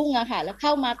หัวรุ่งอะค่ะแล้วเข้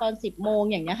ามาตอน10 โมง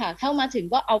อย่างเงี้ยค่ะเข้ามาถึง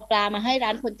ก็เอาปลามาให้ร้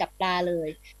านคนจับปลาเลย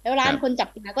แล้วร้านคนจับ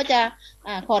ปลาก็จะ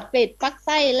ขอดเกล็ดฟักไ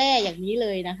ส้แล่อย่างนี้เล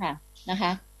ยนะคะ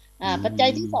ปัจจัย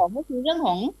ที่สองก็คือเรื่องข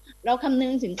องเราคำนึ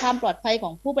งถึงความปลอดภัยข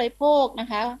องผู้บริโภคนะ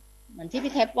คะเหมือนที่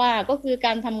พี่แท็บว่าก็คือก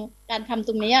ารทำต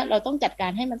รงนี้เราต้องจัดกา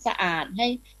รให้มันสะอาดใ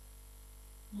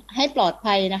ห้ปลอด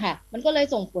ภัยนะคะมันก็เลย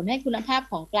ส่งผลให้คุณภาพ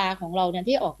ของปลาของเราเนี่ย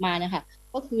ที่ออกมาเนี่ยค่ะ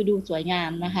ก็คือดูสวยงา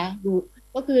มนะคะดู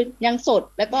ก็คือยังสด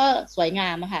แล้วก็สวยงา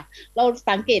มอะค่ะเรา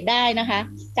สังเกตได้นะคะ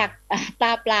จากต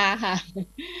าปลาค่ะ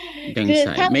คือ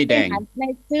ถ้าไม่แดงใน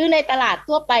ซื้อในตลาด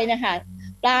ทั่วไปนะคะ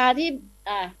ปลาที่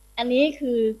อันนี้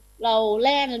คือเราแ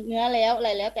ล่เนื้อแล้วอะไร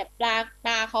แล้วแต่ป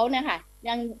ลาเขาเนี่ยค่ะ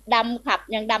ยังดำขับ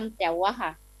ยังดำแจ๋วอะค่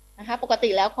ะนะคะปกติ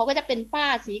แล้วเขาก็จะเป็นฝ้า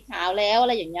สีขาวแล้วอะ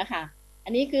ไรอย่างเงี้ยค่ะอั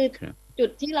นนี้คือจุด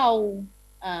ที่เรา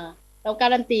กา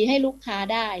รันตีให้ลูกค้า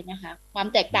ได้นะคะความ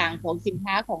แตกต่างของสิน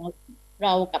ค้าของเร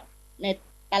ากับใน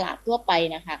ตลาดทั่วไป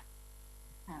นะคะ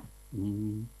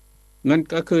นั่น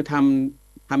ก็คือท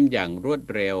ำอย่างรวด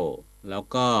เร็วแล้ว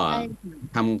ก็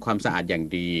ทำความสะอาดอย่าง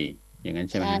ดีอย่างนั้น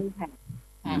ใช่ไหมครับ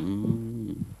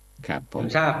ครับผม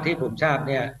ทราบ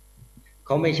เนี่ยเข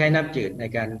าไม่ใช้น้ำจืดใน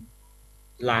การ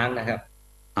ล้างนะครับ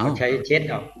เขาใช้เช็ด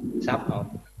เอาซับเอา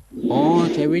อ๋อ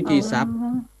ใช้วิธีซับ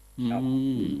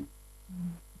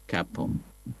ครับผม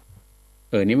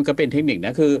นี่มันก็เป็นเทคนิคน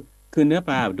ะคือเนื้อป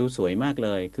ลาดูสวยมากเล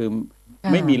ยคือ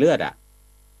ไม่มีเลือดอ่ะ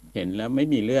เห็นแล้วไม่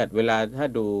มีเลือดเวลาถ้า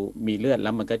ดูมีเลือดแล้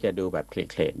วมันก็จะดูแบบเ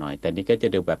คลๆหน่อยแต่นี่ก็จะ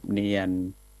ดูแบบเนียน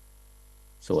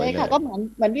สวยเลยใช่ค่ะก็เห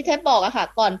มือนพี่เทปบอกอะค่ะ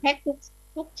ก่อนแพ็ค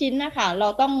ทุกชิ้นนะคะเรา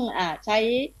ต้องใช้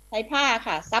ผ้า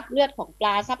ค่ะซับเลือดของปล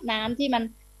าซับน้ำที่มัน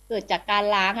เกิดจากการ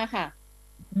ล้างอะค่ะ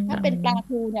ถ้าเป็นปลา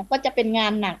ทูเนี่ยก็จะเป็นงา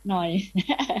นหนักหน่อย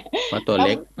เพราะตัวเ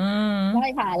ล็กใช่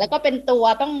ค่ะแล้วก็เป็นตัว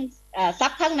ต้องซั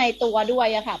บข้างในตัวด้วย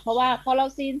อะค่ะเพราะว่าพอเรา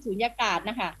ซีนสูญญากาศ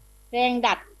นะคะแรง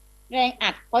อั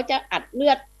ดเขาจะอัดเลื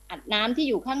อดอัดน้ำที่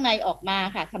อยู่ข้างในออกมา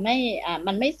ค่ะทำให้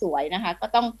มันไม่สวยนะคะก็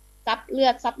ต้องซับเลือ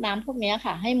ดซับน้ำพวกนี้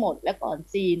ค่ะให้หมดแล้วก่อน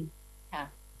ซีนค่ะ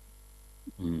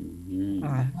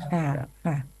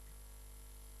ค่ะ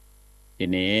ที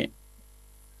นี้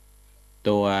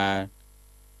ตัว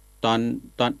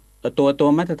ตัว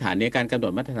มาตรฐานนี้การกำหน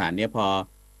ดมาตรฐานนี้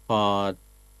พอ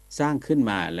สร้างขึ้น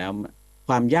มาแล้วค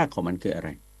วามยากของมันคืออะไร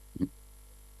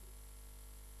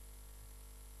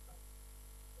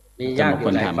มียากอ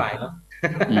ยู่หลายฝ่ายเนาะ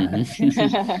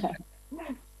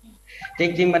จ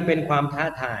ริงๆมันเป็นความท้า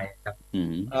ทายครับ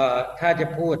ถ้าจะ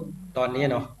พูดตอนนี้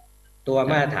เนาะตัว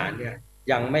มาตรฐานเนี่ย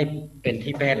ยังไม่เป็น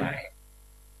ที่แพร่หลาย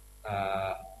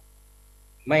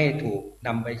ไม่ถูกน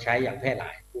ำไปใช้อย่างแพร่หล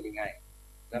ายพูดง่าย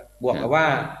ๆนะบวกกับว่า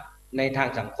ในทาง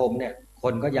สังคมเนี่ยค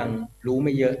นก็ยังรู้ไ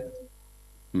ม่เยอะ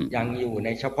ยังอยู่ใน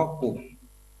เฉพาะก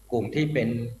ลุ่มที่เป็น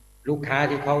ลูกค้า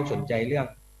ที่เขาสนใจเรื่อง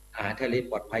อาหารทะเล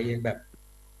ปลอดภัยแบบ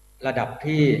ระดับ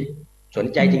ที่สน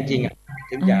ใจจริงๆอ่ะ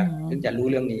ถึงจะรู้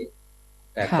เรื่องนี้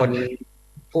แต่คน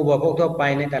ผู้บริโภคทั่วไป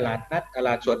ในตลาดนัดตล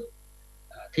าดสด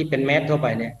ที่เป็นแมสทั่วไป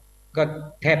เนี่ยก็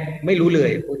แทบไม่รู้เลย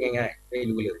พูดง่ายๆไม่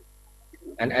รู้เลย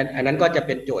อันนั้นก็จะเ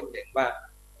ป็นโจทย์หนึ่งว่า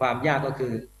ความยากก็คื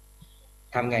อ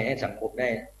ทำไงให้สังคม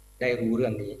ได้รู้เรื่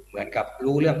องนี้เหมือนกับ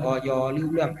รู้เรื่องอยรู้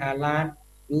เรื่องฮาลาล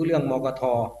รู้เรื่องมกท.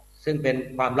ซึ่งเป็น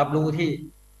ความรับรู้ที่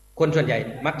คนส่วนใหญ่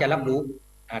มักจะรับรู้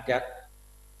อาจจะ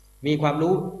มีความ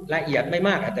รู้ละเอียดไม่ม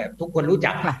ากแต่ทุกคนรู้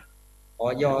จักอ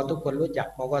ยทุกคนรู้จัก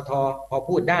มกท.พอ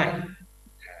พูดได้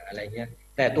อะไรเงี้ย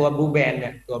แต่ตัวบลูแบนเนี่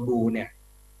ยตัวบลูเนี่ย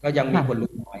ก็ยังมีคน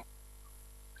รู้น้อย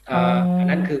อัน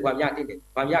นั้นคือความยากที่หนึ่ง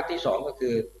ความยากที่สองก็คื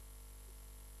อ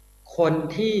คน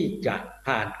ที่จะ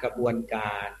ผ่านกระบวนก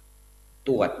ารต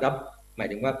รวจรับหมาย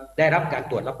ถึงว่าได้รับการ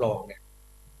ตรวจรับรองเนี่ย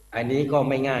อันนี้ก็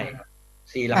ไม่ง่ายครับ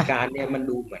4หลักการเนี่ยมัน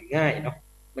ดูเหมือนง่ายเนาะ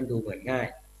มันดูเหมือนง่าย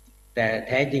แต่แ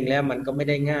ท้จริงแล้วมันก็ไม่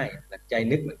ได้ง่ายหลักใจ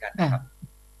นึกเหมือนกันครับ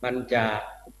มันจะ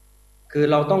คือ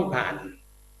เราต้องผ่าน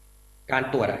การ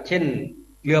ตรวจเช่น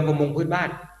เรือประมงพื้นบ้าน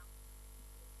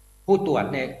ผู้ตรวจ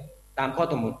เนี่ยตามข้อ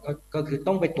กำหนดก็คือ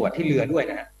ต้องไปตรวจที่เรือด้วย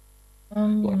นะฮะ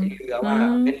ตรวจที่เรือว่า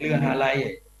เป็นเรืออะไร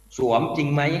สวมจริง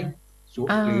ไหม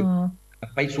หรือ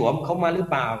ไปสวมเขามาหรือ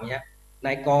เปล่าเนี้ยน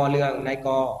ายกเ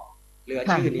รือ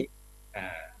ชื่อนี้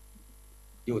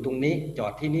อยู่ตรงนี้จอ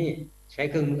ดที่นี่ใช้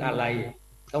เครื่องอะไร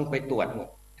ต้องไปตรวจหมด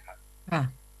ครับ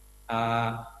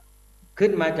ขึ้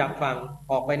นมาจากฝั่ง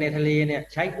ออกไปในทะเลเนี่ย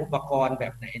ใช้อุปกรณ์แบ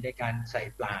บไหนในการใส่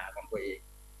ปลาของตัวเอง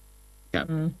ครับ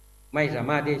ไม่สา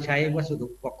มารถที่ใช้วัสดุ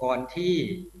อุปกรณ์ที่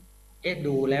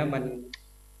ดูแล้วมัน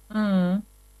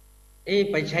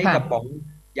ไปใช้กระป๋อง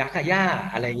ยาฆ่าหญ้า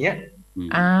อะไรเงี้ย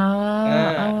อ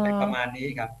ะไรประมาณนี้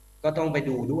ครับก็ต้องไป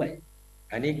ดูด้วย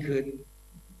อันนี้คือ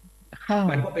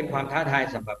มันก็เป็นความท้าทาย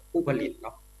สำหรับผู้ผลิตเน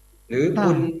าะหรือ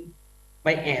คุณไป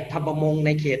แอบทำประมงใน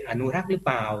เขตอนุรักษ์หรือเป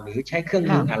ล่าหรือใช้เครื่อง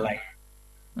มืออะไร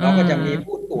เราก็จะมี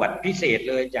ผู้ตรวจพิเศษ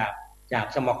เลยจาก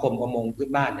สมาคมประมงพื้น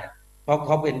บ้านเนี่ยเพราะเข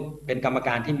าเป็นกรรมก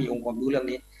ารที่มีองค์ความรู้เรื่อง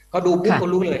นี้เขาดูปุ๊บเขา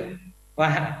รู้เลยว่า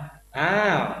อ้า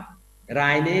วรา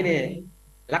ยนี้เนี่ย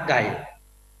ลักไก่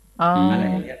อะไร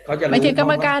อย่างเงี้ยเขาจะรู้หมายถึงกร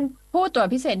รมการผู้ตรวจ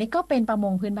พิเศษนี่ก็เป็นประม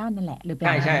งพื้นบ้านนั่นแหละหรือเป็น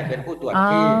ใช่เป็นผู้ตรวจ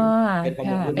ที่เป็นประ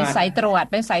มงพื้นบ้านเป็นสายตร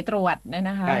วจ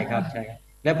นะคะใช่ครับใช่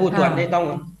และผู้ตรวจนี่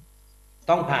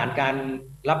ต้องผ่านการ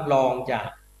รับรองจาก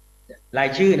ราย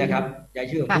ชื่อนะครับราย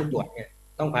ชื่อของผู้ตรวจเนี่ย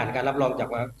ต้องผ่านการรับรองจาก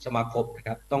สมาคมนะค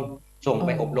รับต้องส่งไป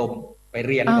อบรมไป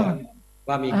เรียนก่อน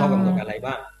ว่ามีข้อกำหนดอะไร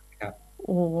บ้างครับโ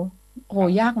อ้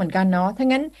ยากเหมือนกันเนาะถ้า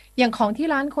งั้นอย่างของที่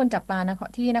ร้านคนจับปลา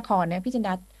ที่นครเนี่ยพี่จินด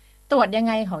าตรวจยัง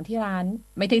ไงของที่ร้าน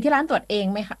หมายถึงที่ร้านตรวจเอง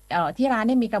ไหมคะที่ร้านเ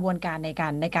นี่ยมีกระบวนการใน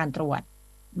การตรวจ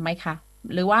ไหมคะ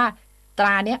หรือว่าตร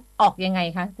าเนี้ยออกยังไง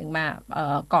คะถึงมา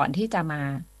ก่อนที่จะ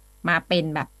มาเป็น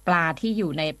แบบปลาที่อยู่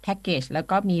ในแพ็กเกจแล้ว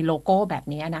ก็มีโลโก้แบบ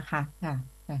นี้นะคะ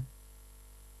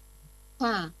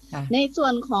ค่ะในส่ว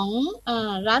นของ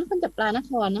ร้านคนจับปลาน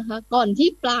ครนะคะก่อนที่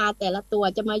ปลาแต่ละตัว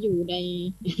จะมาอยู่ใน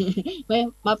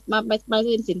มาเ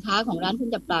ป็นสินค้าของร้านคน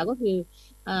จับปลาก็คือ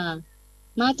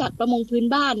มาจากประมงพื้น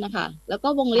บ้านนะคะแล้วก็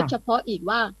วงเล็บเฉพาะอีก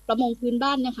ว่าประมงพื้นบ้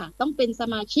านเนี่ยค่ะต้องเป็นส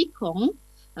มาชิกของ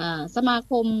สมา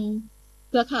คม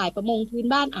เครือข่ายประมงพื้น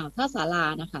บ้านอ่าวท่าสารา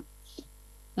นะ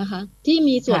คะที่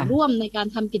มีส่วนร่วมในการ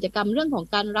ทำกิจกรรมเรื่องของ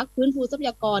การรักฟื้นฟูทรัพ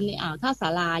ยากรในอ่าวท่าสา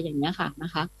ราอย่างนี้ค่ะน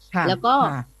ะคะแล้วก็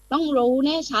ต้องรู้แ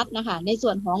น่ชัดนะคะในส่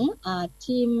วนของ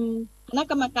ทีมคณะ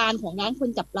กรรมการของร้านคน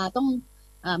จับปลาต้อง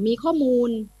มีข้อมูล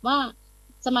ว่า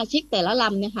สมาชิกแต่ละล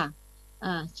ำเนี่ยค่ะ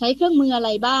ใช้เครื่องมืออะไร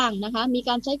บ้างนะคะมีก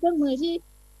ารใช้เครื่องมือที่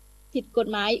ผิดกฎ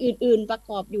หมายอื่นๆประ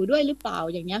กอบอยู่ด้วยหรือเปล่า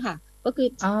อย่างนี้ค่ะก็คือ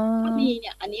ถ้ามีเ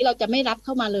นี่ยอันนี้เราจะไม่รับเ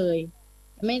ข้ามาเลย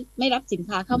ไม่รับสิน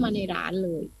ค้าเข้ามาในร้านเล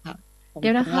ยค่ะเดี๋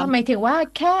ยวนะคะหมายถึงว่า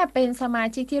แค่เป็นสมา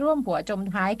ชิกที่ร่วมหัวจม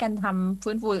ท้ายกันทำ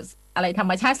ฟื้นฟูอะไรธรร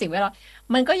มชาติสิ่งแวดล้อม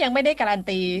มันก็ยังไม่ได้การัน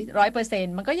ตี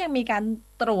100%มันก็ยังมีการ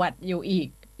ตรวจอยู่อีก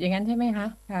อย่างนั้นใช่ไหมคะ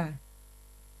ค่ะ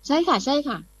ใช่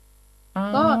ค่ะ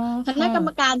ก็คณะกรรม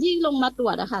การที่ลงมาตร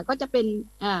วจอะค่ะก็จะเป็น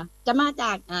จะมาจ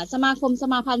ากสมาคมส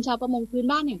มาพันธ์ชาวประมงพื้น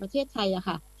บ้านแห่งประเทศไทยอะ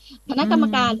ค่ะคณะกรรม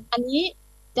การอันนี้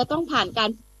จะต้องผ่านการ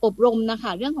อบรมนะค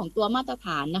ะเรื่องของตัวมาตรฐ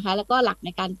านนะคะแล้วก็หลักใน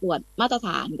การตรวจมาตรฐ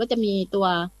านก็จะมีตัว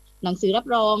หนังสือรับ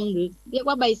รองหรือเรียก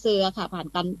ว่าใบเซอร์ค่ะผ่าน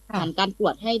การตร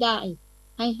วจให้ได้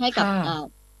ให้กับ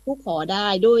ผู้ขอได้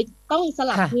โดยต้องส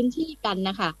ลับพื้นที่กัน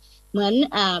นะคะเหมือน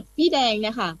พี่แดงเ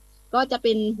นี่ยค่ะก็จะเ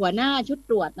ป็นหัวหน้าชุด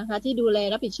ตรวจนะคะที่ดูแล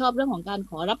รับผิดชอบเรื่องของการ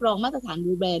ขอรับรองมาตรฐาน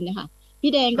บูแบรนด์เนี่ยค่ะ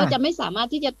พี่แดงก็จะไม่สามารถ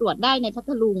ที่จะตรวจได้ในพั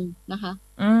ทลุงนะคะ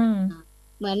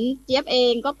เหมือนเจี๊ยบเอ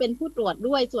งก็เป็นผู้ตรวจ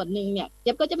ด้วยส่วนหนึ่งเนี่ยเ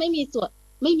จี๊ยบก็จะไม่มี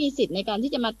สิทธิ์ในการ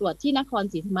ที่จะมาตรวจที่นคร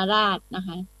ศรีธรรมราชนะค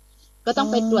ะก็ต้อง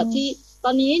ไปตรวจที่ต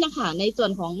อนนี้นะคะในส่ว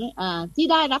นของที่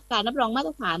ได้รับการรับรองมาต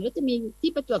รฐานก็จะมี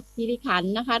ที่ประจวบคีรีขัน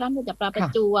ธ์นะคะร้านคนจับปลาประ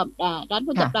จวบร้านค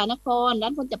นจับปลานครร้า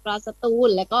นคนจับปลาสตูล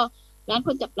แล้วก็ร้านค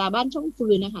นจับปลาบ้านช่องฟื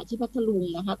นนะคะที่พัทลุง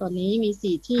นะคะตอนนี้มี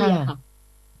4 ที่ค่ะ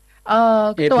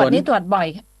ตรวจนี่ตรวจบ่อย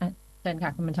เชิญค่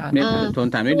ะคุณบัญชาทวน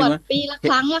ถามนิดนึงว่าปีละ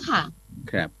ครั้งอะค่ะ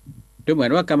ครับดูเหมือ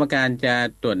นว่ากรรมการจะ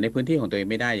ตรวจในพื้นที่ของตัวเอง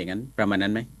ไม่ได้อย่างนั้นประมาณนั้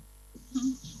นไหม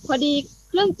พอดี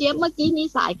เครื่องเจี๊ยบเมื่อกี้มี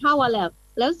สายเข้า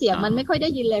แล้วเสียงมันไม่ค่อยได้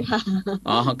ยินเลยค่ะ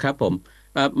อ๋อครับผม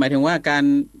หมายถึงว่า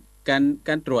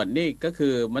การตรวจนี่ก็คื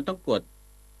อมันต้องตรวจ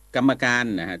กรรมการ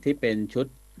นะฮะที่เป็นชุด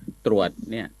ตรวจ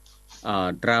เนี่ย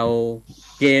เรา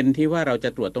เกณฑ์ที่ว่าเราจะ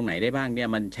ตรวจตรงไหนได้บ้างเนี่ย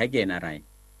มันใช้เกณฑ์อะไร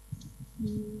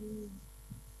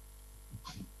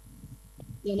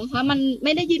เดี๋ยวนะคะมันไ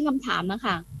ม่ได้ยินคำถามนะค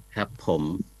ะครับผม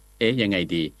ยังไง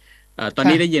ดีตอน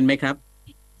นี้ได้ยินไหมครับ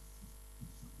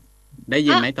ได้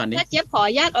ยินไหมตอนนี้ถ้าเจี๊ยบขออ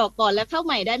นุญาตออกก่อนแล้วเข้าใ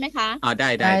หม่ได้ไหมคะได้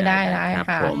ครับ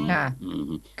ผม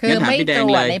คือไม่ต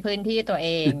รวจในพื้นที่ตัวเอ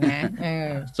งนะ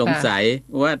สงสัย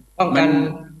ว่าป้อง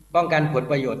กันผล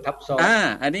ประโยชน์ทับซ้อน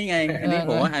อันนี้ไงอันนี้ผ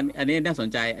มว่าอันนี้น่าสน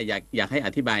ใจอยากให้อ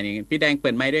ธิบายนี่พี่แดงเปิ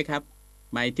ดไมค์ด้วยครับ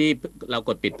ไมค์ที่เราก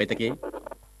ดปิดไปตะกี้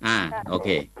โอเค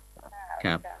ค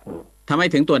รับทำไม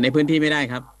ถึงตรวจในพื้นที่ไม่ได้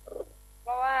ครับเพ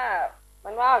ราะว่ามั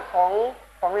นว่าขอ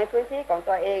งในพื้นที่ของ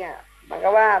ตัวเองมันก็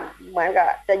ว่าเหมือนกับ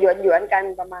จะหยวนกัน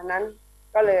ประมาณนั้น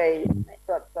ก็เลยต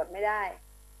รวจไม่ได้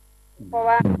เพราะ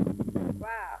ว่า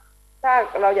ถ้า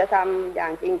เราจะทำอย่า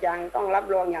งจริงจังต้องรับ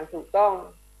รองอย่างถูกต้อง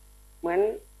เหมือน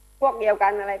พวกเดียวกั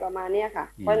นอะไรประมาณนี้ค่ะ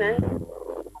เพราะนั้น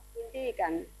พื้นที่กั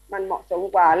นมันเหมาะสม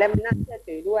กว่าและมันน่าเชื่อ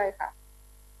ถือด้วยค่ะ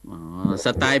ส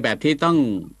ไตล์แบบที่ต้อง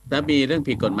ถ้ามีเรื่อง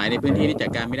ผิดกฎหมายในพื้นที่ที่จัด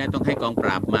การไม่ได้ต้องให้กองปร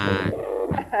าบ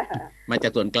มาจา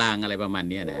กส่วนกลางอะไรประมาณ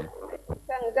นี้นะเค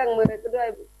รื่องมือก็ด้วย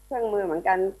เครื่องมือเหมือน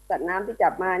กันสัตว์น้ำที่จั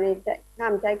บมานี่ห้า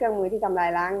มใช้เครื่องมือที่ทำลาย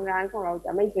ร้านของเราจ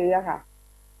ะไม่ซื้อค่ะ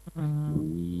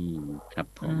ครับ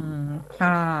ผม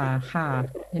ค่ะ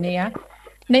ทีนี้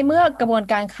ในเมื่อกระบวน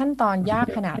การขั้นตอนยาก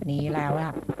ขนาดนี้แล้ว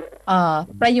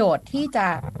ประโยชน์ที่จะ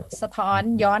สะท้อน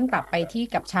ย้อนกลับไปที่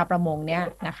กับชาวประมงเนี่ย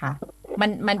นะคะ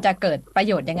มันจะเกิดประโ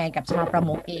ยชน์ยังไงกับชาวประม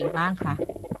งเองบ้างคะ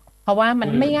เพราะว่ามัน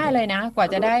ไม่ง่ายเลยนะกว่า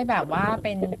จะได้แบบว่าเ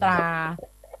ป็นตรา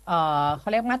เขา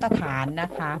เรียกมาตรฐานน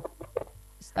ะคะ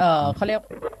เขาเรียก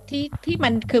ที่มั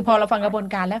นคือพอเราฟังกระบวน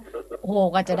การแล้วโอ้โห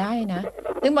กว่าจะได้นะ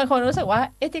ซึ่งบางคนรู้สึกว่า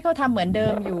เอ๊ะที่เขาทำเหมือนเดิ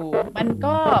มอยู่มัน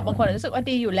ก็บางคนรู้สึกว่า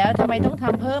ดีอยู่แล้วทำไมต้องท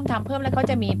ำเพิ่มแล้วเขา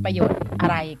จะมีประโยชน์อะ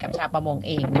ไรกับชาวประมงเ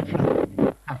องนะคะ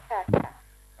ค่ะ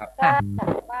ถ้าถา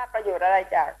มว่าประโยชน์อะไร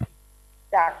จาก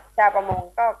ชาวประมง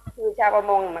ก็คือชาวประ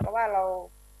มงหมายความว่าเรา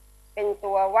เป็น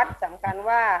ตัววัดสำคัญ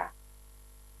ว่า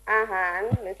อาหาร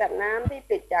หรือสัตว์น้ำที่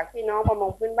ติดจากพี่น้องประมง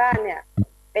พื้นบ้านเนี่ย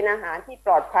เป็นอาหารที่ป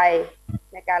ลอดภัย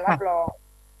ในการรับรอง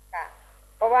ค่ะ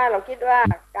เพราะว่าเราคิดว่า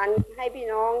การให้พี่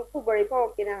น้องผู้บริโภค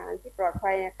กินอาหารที่ปลอดภั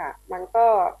ยเนี่ยค่ะมันก็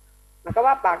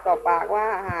ว่าปากต่อปากว่า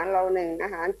อาหารเราหนึ่งอา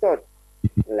หารสด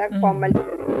และความมัน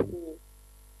ดี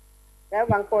แล้ว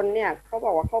บางคนเนี่ยเขาบ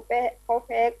อกว่าเขาแ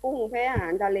พ้กุ้งแพ้อาหา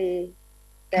รทะเล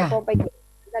แต่พอไปกิ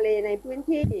นทะเลในพื้น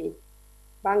ที่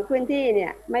บางพื้นที่เนี่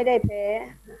ยไม่ได้แพ้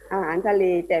อาหารทะเล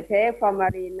แต่แพ้ฟอร์มา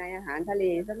ลีนในอาหารทะเล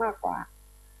ซะมากกว่า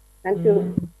นั่นคือ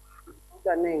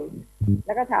ส่วนหนึ่งแ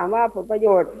ล้วก็ถามว่าผลประโย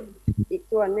ชน์อีก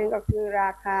ส่วนหนึ่งก็คือร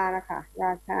าคานะคะร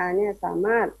าคาเนี่ยสาม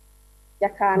ารถจะ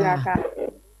คานราคา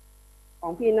ขอ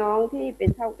งพี่น้องที่เป็น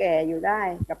เฒ่าแก่อยู่ได้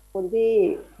กับคนที่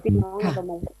พี่น้องประ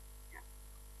มง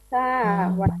ถ้า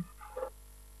วัน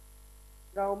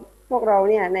พวกเรา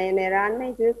เนี่ยในร้านไม่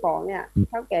ซื้อของเนี่ย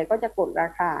เฒ่าแก่ก็จะกดรา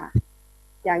คา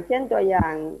อย่างเช่นตัวอย่า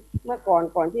งเมื่อ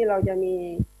ก่อนที่เราจะมี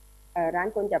ร้าน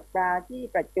คนจับปลาที่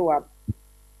ประจวบ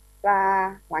ปลา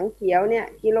หลังเขียวเนี่ย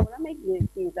กิโลละไม่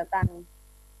กี่สตางค์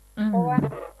เพราะว่า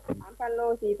 3,000 โล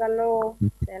 4,000 โล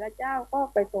แต่ละเจ้าก็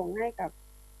ไปส่งให้กับ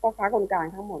พ่อค้าคนกลาง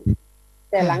ทั้งหมด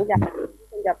แต่หลังจาก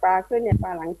คนจับปลาขึ้นเนี่ยปล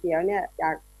าหลังเขียวเนี่ยจา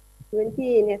กพื้น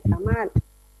ที่เนี่ยสามารถ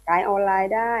ขายออนไล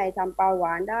น์ได้ทำปลาหว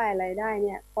านได้อะไรได้เ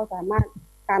นี่ยก็สามารถ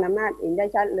การอำนาจเห็นได้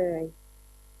ชัดเลย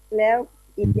แล้ว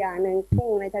อีกอย่างหนึ่งกุ้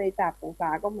งในทะเลสาบสงขล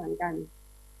าก็เหมือนกัน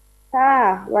ถ้า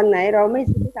วันไหนเราไม่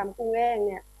ซื้อทำกุ้งแห้งเ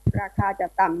นี่ยราคาจะ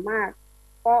ต่ำมาก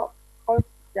เพราะเขา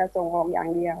จะส่งออกอย่าง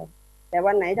เดียวแต่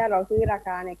วันไหนถ้าเราซื้อราค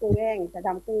าในกุ้งแห้งจะท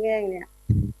ำกุ้งแห้งเนี่ย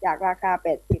จากราคา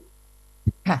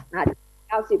80อาจ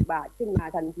90 บาทขึ้นมา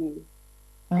ทันที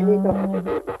อันนี้ตัว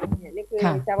เนี่ยนี่คือ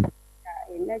จะ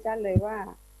เห็นได้ชัดเลยว่า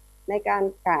ในการ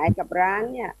ขายกับร้าน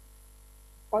เนี่ย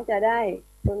เขาจะได้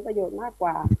ผลประโยชน์มากก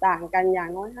ว่าต่างกันอย่าง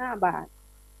น้อย5 บาท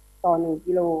ต่อ1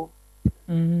 กิโล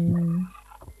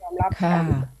ยอมรับกัน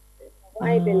ใ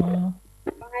ห้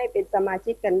เป็นสมา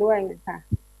ชิกกันด้วยนะคะ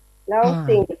แล้ว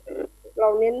สิ่งเรา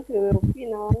เน้นคือพี่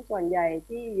น้องส่วนใหญ่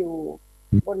ที่อยู่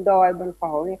บนดอยบนเข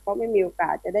าเนี่ยเขาไม่มีโอก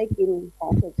าสจะได้กินขอ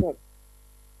งสด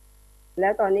ๆแล้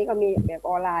วตอนนี้ก็มีแบบ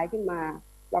ออนไลน์ขึ้นมา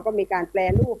เราก็มีการแปล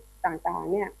รูปต่าง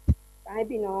ๆเนี่ยจะให้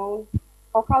พี่น้อง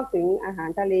เขาเข้าถึงอาหาร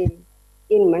ทะเล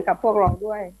กินเหมือนกับพวกเรา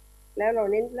ด้วยแล้วเรา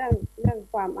เน้นเรื่อง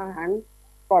ความอาหาร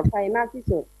ปลอดภัยมากที่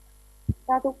สุด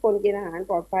ถ้าทุกคนกินอาหาร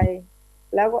ปลอดภัย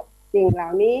แล้วสิ่งเหล่า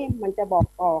นี้มันจะบอก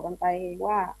ต่อกันไป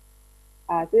ว่า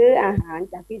ซื้ออาหาร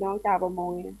จากพี่น้องชาวประม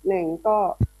งหนึ่งก็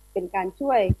เป็นการช่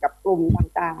วยกับกลุ่ม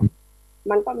ต่างๆ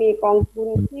มันก็มีกองทุน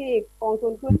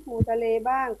ฟื้นฟูทะเล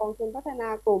บ้างกองทุนพัฒนา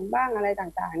กลุ่มบ้างอะไร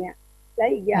ต่างๆเนี่ยและ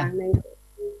อีกอย่างหนึ่ง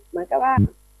เหมือนกับว่า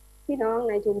พี่น้อง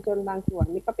ในชุมชนบางส่วน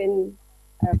นี่ก็เป็น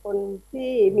คน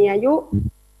ที่มีอายุ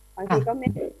บางทีก็ไม่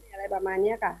อะไรประมาณ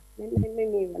นี้ค่ะไม่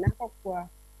มีหัวหน้าครอบครัว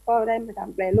ก็ได้มาท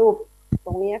ำแปรรูปต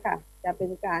รงนี้ค่ะจะเป็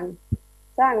นการ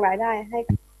สร้างรายได้ให้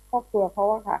ครอบครัวเขา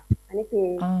อะค่ะอันนี้คือ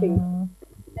สิ่ง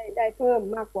ได้เพิ่ม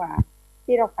มากกว่า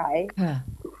ที่เราขาย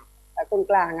คน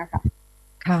กลางอะค่ะ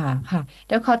ค่ะเ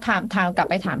ดี๋ยวขอถามกลับ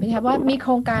ไปถามพี่แทบว่ามีโค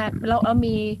รงการเรา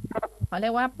มีเขาเรี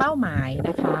ยกว่าเป้าหมายน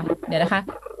ะคะเดี๋ยวนะคะ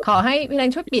ขอให้พี่แดง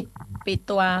ช่วยปิด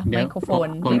ตัวไมโครโฟน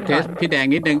ผมเทสพี่แดง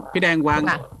นิดนึงพี่แดงว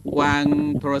าง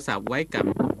โทรศัพท์ไว้กับ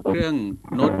เครื่อง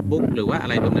โน้ตบุ๊กหรือว่าอะ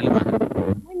ไรตรงนั้นหรือเปล่า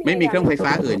ไม่มีเครื่องไฟฟ้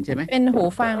าอื่นใช่ไหมเป็นหู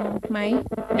ฟังไหม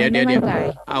เดี๋ยว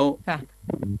เอา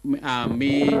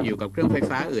มีอยู่กับเครื่องไฟ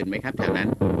ฟ้าอื่นไหมครับแถวนั้น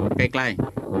ใก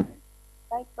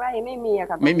ล้ไม่มีอะ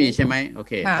ครับไม่มีใช่ไหมโอเ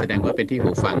คแสดงว่าเป็นที่หู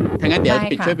ฟังถ้างั้นเดี๋ยว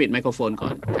ช่วยปิดไมโครโฟนก่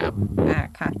อนครับ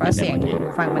ค่ะเพราะเสียงหู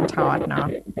ฟังมันช็อตเนาะ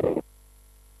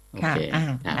ค่ะ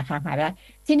นะคะหายไป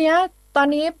ทีเนี้ยตอน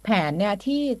นี้แผนเนี่ย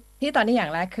ที่ตอนนี้อย่า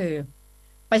งแรกคือ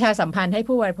ประชาสัมพันธ์ให้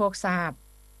ผู้บริโภคทราบ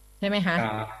ใช่ไหมคะ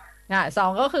สอ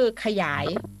งก็คือขยาย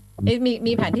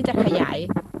มีแผนที่จะขยาย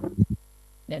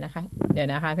เดี๋ยวนะค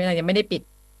ะพี่เรายังไม่ได้ปิด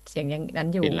เสียงยังนั้น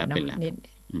อยู่นะนิด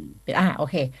ปิดโอ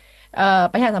เค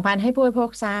ประชาสัมพันธ์ให้ผู้บริโภ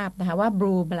คทราบนะคะว่า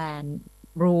Blue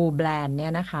Brand เนี่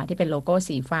ยนะคะที่เป็นโลโก้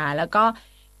สีฟ้าแล้วก็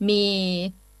มี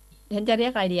ฉันจะเรีย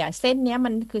กอะไรดีเส้นเนี้ยมั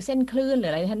นคือเส้นคลื่นหรือ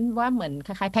อะไรฉันว่าเหมือนค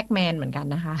ล้ายๆแพ็กแมนเหมือนกัน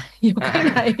นะคะอยู่ข้าง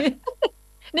ใน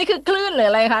นี่คือคลื่นหรือ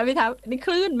อะไรคะพี่ทัพนี่ค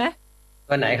ลื่นไหม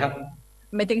ตัวไหนครับ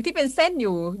หมายถึงที่เป็นเส้นอ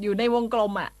ยู่ในวงกล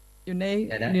มอ่ะอยู่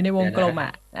ในวงกลมอ่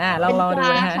ะเราเป็นรอปดูล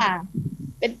านะคะค่ะ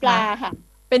เป็นปลาค่ะ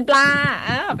เป็นปลา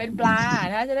เป็นปลา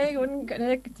นะคะจะได้คุ้น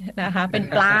นะคะเป็น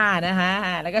ปลานะคะ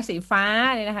แล้วก็สีฟ้า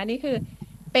เนี่ยนะคะนี่คือ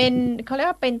เป็นเขาเรียก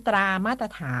ว่าเป็นตรามาตร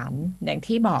ฐานอย่าง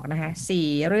ที่บอกนะคะ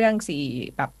4 เรื่อง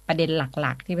แบบประเด็นห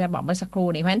ลักๆที่พี่บอกเมื่อสักครู่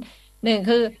นี้เพราะฉะนั้นหนึ่ง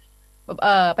คือ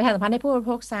ประชาสัมพันธ์ให้ผู้บริโ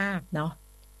ภคทราบเนาะ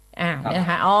เนี่ยนะ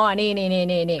คะนี่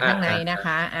ข้างในนะค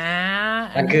ะ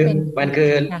มันคื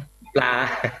อปลา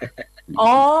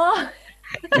อ๋อ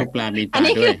ปลามีตาด้วยอัน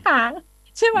นี้คือหาง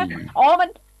ใช่ไหมมัน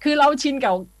คือเราชิน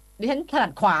กับดิฉันถนั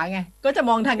ดขวาไงก็จะ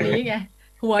มองทางนี้ไง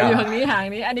หัวอยู่ทางนี้หาง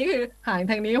นี้อันนี้คือหาง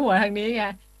ทางนี้หัวทางนี้ไง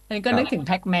อันนี้ก็นึกถึงแ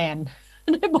พ็กแมน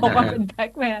ได้บอกว่าเป็นแพ็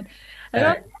กแมนแล้ว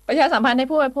ก็ประชาสัมพันธ์ให้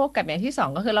ผู้บริโภคกับอย่างที่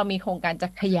2ก็คือเรามีโครงการจะ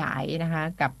ขยายนะคะ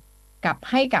กับ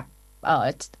ให้กับ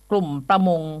กลุ่มประม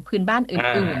งพื้นบ้าน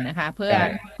อื่นๆนะคะเ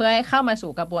พื่อให้เข้ามา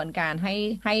สู่กระบวนการ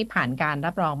ให้ผ่านการ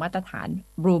รับรองมาตรฐาน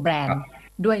Blue Brand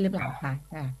ด้วยหรือเปล่าคะ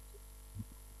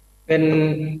เป็น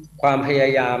ความพยา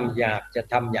ยามอยากจะ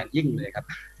ทำอย่างยิ่งเลยครับ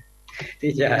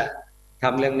ที่จะท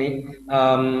ำเรื่องนี้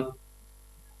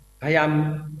พยายาม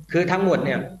คือทั้งหมดเ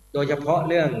นี่ยโดยเฉพาะ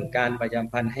เรื่องการประชาสัม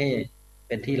พันธ์ให้เ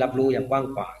ป็นที่รับรู้อย่างกว้าง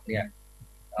ขวางเนี่ย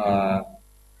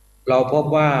เราพบ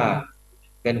ว่า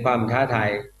เป็นความท้าทาย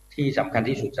ที่สำคัญ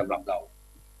ที่สุดสำหรับเรา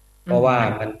เพราะว่า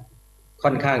มันค่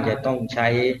อนข้างจะต้องใช้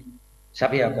ทรั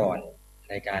พยากร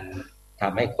ในการท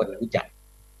ำให้คนรู้จัก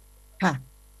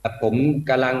ผม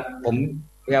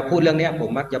เวลาพูดเรื่องนี้ผม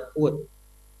มักจะพูด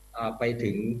ไป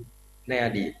ถึงในอ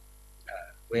ดีต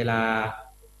เวลา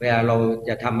เราจ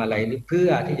ะทำอะไรเพื่อ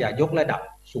ที่จะยกระดับ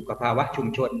สุขภาวะชุม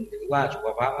ชนหรือว่าสุข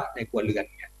ภาวะในครัวเรือน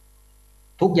เนี่ย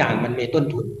ทุกอย่างมันมีต้น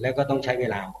ทุนแล้วก็ต้องใช้เว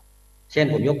ลาเช่น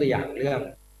ผมยกตัวอย่างเรื่อง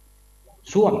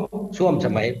ส้วมส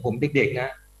มัยผมเด็กๆนะ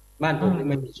บ้านผม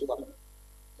ไม่มีส้วม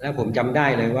แล้วผมจำได้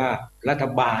เลยว่ารัฐ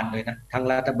บาลเลยนะทั้ง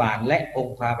รัฐบาลและอง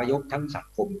ค์คาพยพทั้งสัง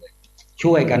คมเลย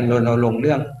ช่วยกันรณรงค์เ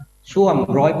รื่องส้วม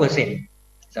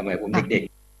 100% สมัยผมเด็ก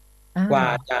ๆกว่า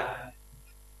จะ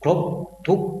ครบ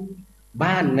ทุก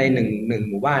บ้านในหนึ่ง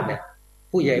หมู่บ้านเนี่ย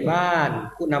ผู้ใหญ่บ้าน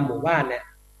ผู้นำหมู่บ้านเนี่ย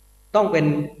ต้องเป็น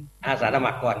อาสาส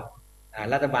มัครก่อน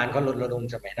รัฐบาลเขารณรงค์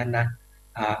สมัยนั้นนะ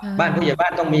บ้านผู้ใหญ่บ้า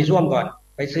นต้องมีส้วมก่อน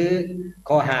ไปซื้อค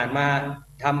อหารมา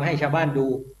ทำให้ชาวบ้านดู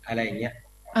อะไรอย่างเงี้ย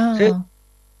ซึ่ง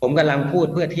ผมกำลังพูด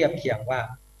เพื่อเทียบเคียงว่า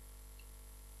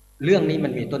เรื่องนี้มั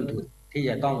นมีต้นทุนที่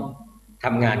จะต้องท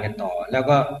ำงานกันต่อแล้ว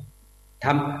ก็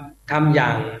ทำอย่า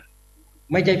ง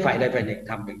ไม่ใช่ฝ่ายใดฝ่ายหนึ่ง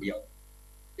ทำอย่างเดียว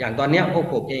อย่างตอนนี้พวก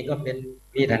ผมเองก็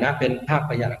มีฐานะเป็นภาค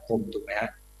ประชาสังคมถูกไหมฮะ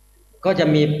ก็จะ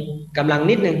มีกำลัง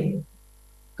นิดนึง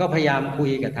ก็พยายามคุ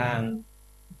ยกับทาง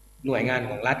หน่วยงาน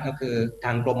ของรัฐก็คือท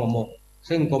างกรมประมง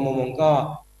ซึ่งกรมประมงก็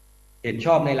เห็นช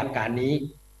อบในหลักการนี้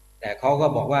แต่เขาก็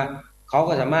บอกว่าเขา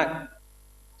ก็สามารถ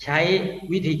ใช้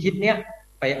วิธีคิดเนี้ย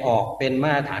ไปออกเป็นม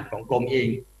าตรฐานของกรมเอง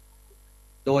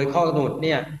โดยข้อกำหนดเ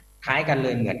นี่ยคล้ายกันเล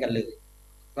ยเหมือนกันเลย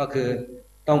ก็คือ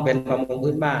ต้องเป็นประมง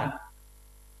พื้นบ้าน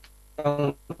ต้อง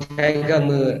ใช้เครื่อง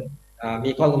มือ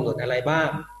มีข้อกำหนดอะไรบ้าง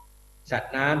สัต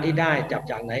ว์น้ำที่ได้จับ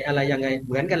จากไหนอะไรยังไงเ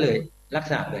หมือนกันเลยลัก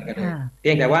ษณะเหมือนกันเลยเพี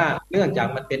ยงแต่ว่าเนื่องจาก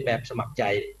มันเป็นแบบสมัครใจ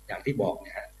อย่างที่บอกน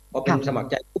ะฮะพอเป็นสมัคร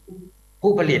ใจ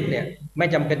ผู้ผลิตเนี่ยไม่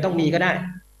จำเป็นต้องมีก็ได้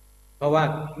เพราะว่า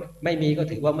ไม่มีก็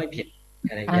ถือว่าไม่ผิด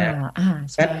อะไรอย่างเงี้ย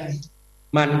แต่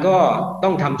มันก็ต้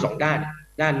องทำ2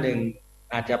 ด้านหนึ่ง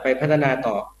อาจจะไปพัฒนา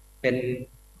ต่อเ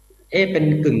ป็น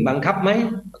กึ่งบังคับไหม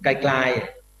ไกล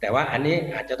ๆแต่ว่าอันนี้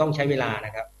อาจจะต้องใช้เวลาน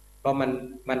ะครับเพราะ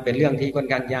มันเป็นเรื่องที่ค่อน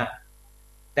ข้างยาก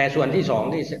แต่ส่วนที่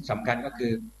2ที่สำคัญก็คื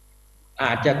ออ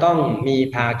าจจะต้องมี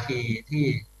ภาคีที่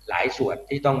หลายส่วน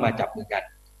ที่ต้องมาจับมือกัน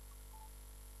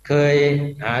เคย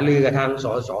หารือกับทางส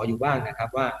สอยู่บ้างนะครับ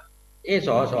ว่าส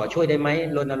สช่วยได้ไหม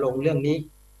รณรงค์เรื่องนี้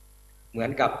เหมือ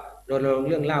นกับรณรงค์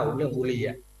เรื่องเหล้าเรื่องบุหรี่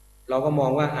เราก็มอ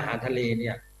งว่าอาหารทะเลเนี่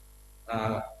ย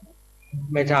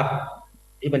ไม่ทราบ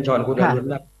ที่บรรชรคุณอรุณ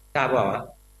ทราบว่า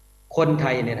คนไท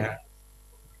ยเนี่ยนะ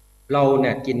เราเ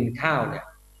นี่ยกินข้าวเนี่ย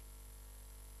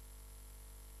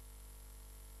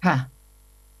ค่ะ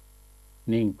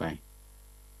นิ่งไป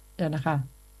เดี๋ยวนะคะ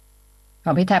ข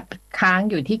องพี่แทบค้าง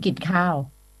อยู่ที่กินข้าว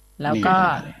แล้วก็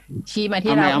ชี้มา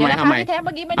ที่เราเดี๋ยวนะคะพี่แทบเ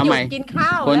มื่อกี้มันหยุดกินข้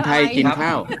าวคนไทยกินข้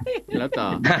าวแล้วต่อ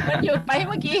มันหยุดไปเ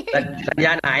มื่อกี้สัญญ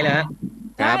าณหายเหรอ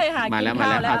ครับมาแล้ว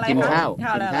กินข้าว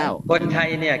คนไทย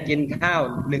เนี่ยกินข้าว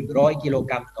100 กิโล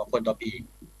กรัมต่อคนต่อปี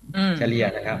เฉลี่ย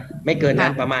นะครับไม่เกินนั้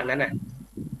นประมาณนั้นน่ะ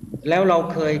แล้วเรา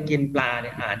เคยกินปลาเ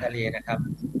นี่ยอาหารทะเลนะครับ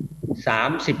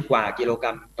30 กว่ากิโลก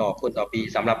รัมต่อคนต่อปี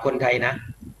สำหรับคนไทยนะ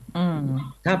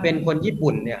ถ้าเป็นคนญี่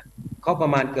ปุ่นเนี่ยเขาปร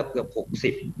ะมาณเกือบ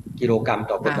60 กิโลกรัม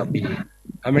ต่อคนต่อปี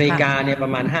อเมริกาเนี่ยปร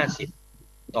ะมาณ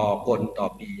50ต่อคนต่อ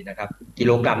ปีนะครับกิโ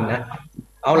ลกรัมนะ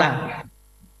เอาละ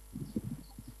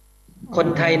คน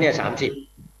ไทยเนี่ย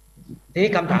30ที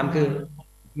นี้คำถามคือ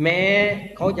แม้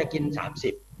เขาจะกิน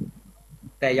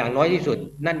30แต่อย่างน้อยที่สุด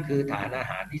นั่นคือฐานอา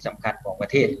หารที่สำคัญของประ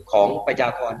เทศของประชา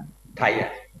กรไทย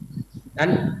นั้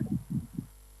น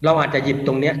เราอาจจะหยิบต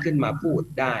รงนี้ขึ้นมาพูด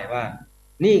ได้ว่า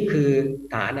นี่คือ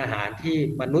ฐานอาหารที่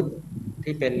มนุษย์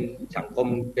ที่เป็นสังคม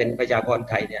เป็นประชากร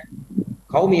ไทยเนี่ย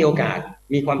เขามีโอกาส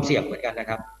มีความเสี่ยงเหมือนกันนะ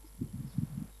ครับ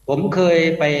ผมเคย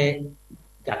ไป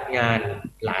จัดงาน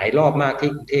หลายรอบมาก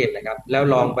ที่กรุงเทพนะครับแล้ว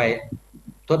ลองไป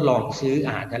ทดลองซื้ออ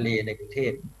าหารทะเลในกรุงเท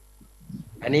พ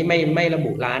อันนี้ไม่ระ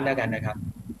บุร้านแล้วกันนะครับ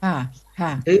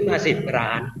ซื้อมา10 ร้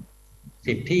าน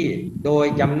10 ที่โดย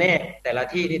จำแนกแต่ละ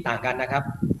ที่ที่ต่างกันนะครับ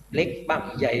เล็กบ้าง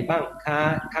ใหญ่บ้างค้า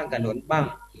ข้างถนนบ้าง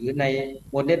หรือใน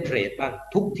โมเดิร์นเทรดบ้าง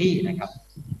ทุกที่นะครับ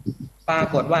ปรา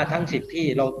กฏว่าทั้ง10 ที่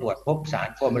เราตรวจพบสาร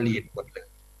ฟอร์มาลีนหมดเลย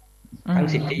ทั้ง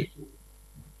10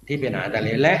 ที่เป็นอาหารทะเล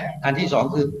และอันที่สอง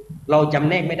คือเราจำ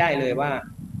แนกไม่ได้เลยว่า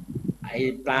ไอ้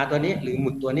ปลาตัวนี้หรือห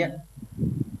มึกตัวเนี้ย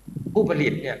ผู้ผลิ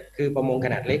ตเนี่ยคือประมงข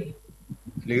นาดเล็ก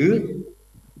หรือ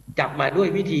จับมาด้วย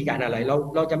วิธีการอะไร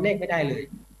เราจำแนกไม่ได้เลย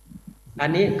อัน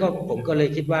นี้ก็ผมก็เลย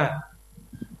คิดว่า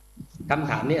คำ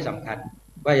ถามนี้สำคัญ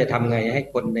ว่าจะทำไงให้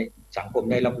คนในสังคม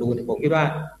ได้รับรู้ผมคิดว่า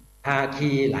ภาคี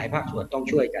หลายภาคส่วนต้อง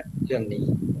ช่วยกันเรื่องนี้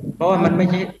เพราะว่ามันไ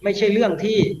ม่ใช่เรื่อง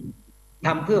ที่ท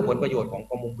ำเพื่อผลประโยชน์ของ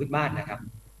ประมงพื้นบ้านนะครับ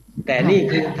แต่นี่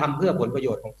คือทำเพื่อผลประโย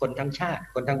ชน์ของคนทั้งชาติ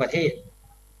คนทั้งประเทศ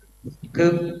คือ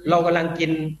เรากำลังกิ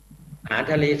นอาหาร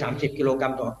ทะเล30 กิโลกรั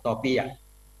มต่อปี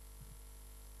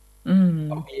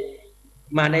ต่อปี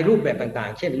มาในรูปแบบต่า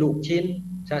งๆเช่นลูกชิ้น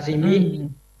ซาซิมิ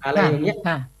อะไรอย่างเงี้ย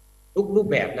ทุกรูป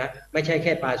แบบนะไม่ใช่แ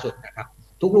ค่ปลาสดนะครับ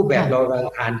ทุกรูปแบบเรากำลัง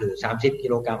ทานอยู่30 กิ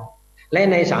โลกรัมและ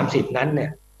ใน30นั้นเนี่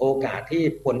ยโอกาสที่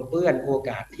ปนเปื้อนโอ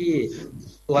กาสที่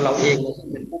ตัวเราเอง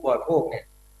เป็นผู้บริโภคเนี่ย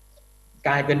ก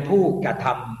ลายเป็นผู้กระท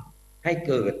ำให้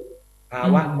เกิดภา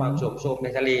วะความโศกโศกใน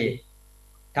ทะเล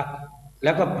ครับแ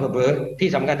ล้วก็เผลอๆที่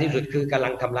สำคัญที่สุดคือกำลั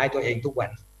งทำร้ายตัวเองทุกวั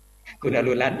นคุณอ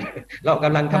รุณรัตน์เราก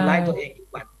ำลังทำร้ายตัวเองทุก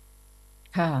วัน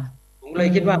ผมเลย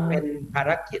คิดว่าเป็นภา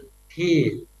รกิจที่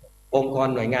องค์กร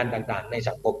หน่วยงานต่างๆใน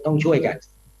สังคมต้องช่วยกัน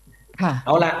เอ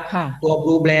าละตัวบ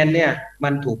ลูแบรนด์เนี่ยมั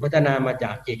นถูกพัฒนามาจ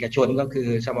ากเอกชนก็คือ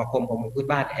สมาคมประมงพื้น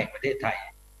บ้านแห่งประเทศไทย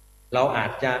เราอา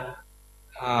จจะ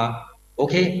โอ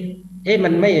เคมั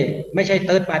นไม่ใช่เ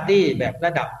ติร์ดปาร์ตี้แบบร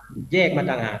ะดับแยกมา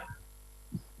ต่างหาก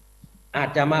อาจ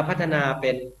จะมาพัฒนาเป็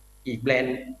นอีกแบรน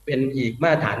ด์เป็นอีกมา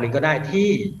ตรฐานหนึ่งก็ได้ที่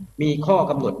มีข้อ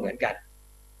กำหนดเหมือนกัน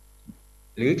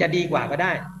หรือจะดีกว่าก็ไ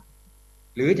ด้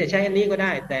หรือจะใช้อันนี้ก็ไ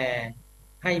ด้แต่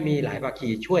ให้มีหลายภาคี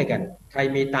ช่วยกันใคร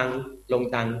มีตังลง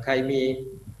ตังใครมี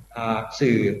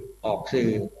สื่อออกสื่อ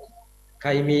ใคร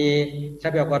มีทรั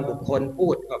พยากรบุคคลพู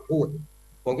ดก็พูด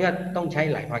ผมก็ต้องใช้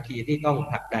หลายภาคีที่ต้อง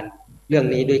ผลักดันเรื่อง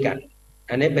นี้ด้วยกัน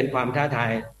อันนี้เป็นความท้าทา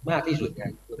ยมากที่สุดน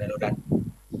ะคุณอนุรัตน์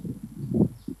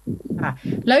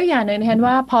แล้วอย่างหนึ่งเห็น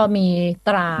ว่าพอมีต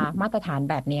รามาตรฐาน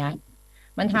แบบนี้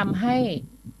มันทำให้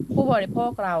ผู้บริโภ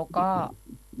คเราก็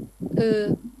คือ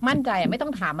มั่นใจไม่ต้อ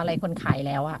งถามอะไรคนขายแ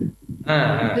ล้ว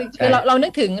คือเรานึ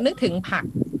กถึงผัก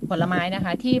ผลไม้นะค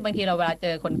ะที่บางทีเราเวลาเจ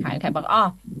อคนขายบอก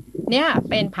เนี่ย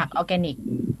เป็นผักออร์แกนิก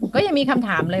ก็ยังมีคำถ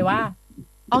ามเลยว่า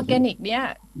ออร์แกนิกเนี่ย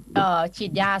ฉี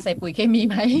ดยาใส่ปุ๋ยเคมี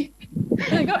ไหม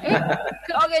ก็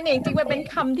คือออร์แกนิกจริงมันเป็น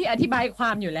คำที่อธิบายควา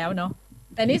มอยู่แล้วเนาะ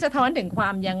แต่นี่สะท้อนถึงควา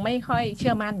มยังไม่ค่อยเ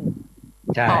ชื่อมั่น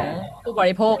ของผู้บ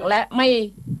ริโภคและไม่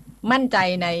มั่นใจ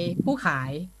ในผู้ขา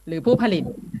ยหรือผู้ผลิต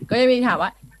ก็จะมีถามว่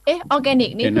าออร์แกนิ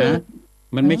กนี่คือ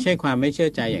มันไม่ใช่ความไม่เชื่อ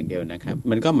ใจอย่างเดียวนะครับ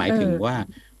มันก็หมายถึงว่า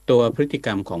ตัวพฤติกร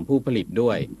รมของผู้ผลิตด้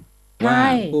วยว่า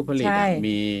ผู้ผลิต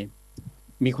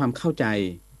มีความเข้าใจ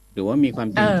หรือว่ามีความ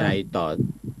จริงใจต่อ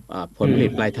ผลผลิ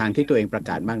ตปลายทางที่ตัวเองประ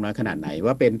กาศมากน้อยขนาดไหน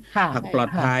ว่าเป็นผักปลอด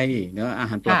ภัยเนื้ออา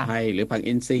หารปลอดภัยหรือผัก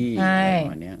อินทรีย์อะไรประ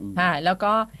มาณนี้แล้ว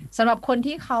ก็สำหรับคน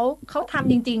ที่เขาท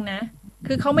ำจริงๆนะ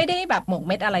คือเขาไม่ได้แบบหมกเ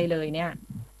ม็ดอะไรเลยเนี่ย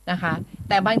นะคะ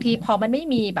แต่บางทีพอมันไม่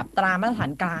มีแบบตรามาตรฐา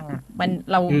นกลางมัน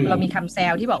เรามีคำแซ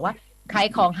วที่บอกว่าขาย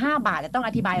ของ5 บาทจะต้องอ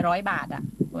ธิบาย100 บาท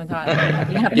คุณทอ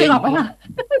นึกออกไหมล่ะ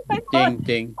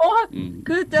จริงโอ้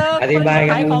คือเจอคน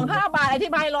ขายของ5 บาทอธิ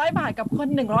บาย100 บาทกับคน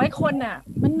100 คน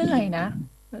มันเหนื่อยนะ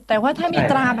แต่ว่าถ้ามี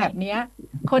ตราแบบนี้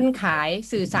คนขาย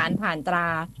สื่อสารผ่านตรา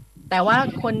แต่ว่า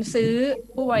คนซื้อ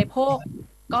ผู้บริโภค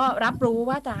ก็รับรู้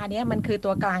ว่าตราเนี้ยมันคือ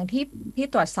ตัวกลางที่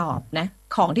ตรวจสอบนะ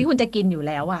ของที่คุณจะกินอยู่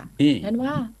แล้วฉัน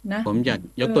ว่านะผมอยาก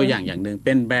ยกตัวอย่างหนึ่งเ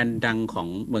ป็นแบรนด์ดังของ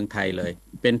เมืองไทยเลย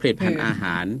เป็นผลิตภัณฑ์อาห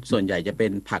ารส่วนใหญ่จะเป็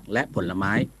นผักและผลไ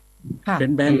ม้เป็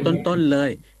นแบรนด์ต้นๆเลย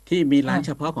ที่มีร้านเ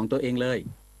ฉพาะของตัวเองเลย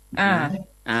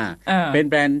เป็น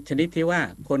แบรนด์ชนิดที่ว่า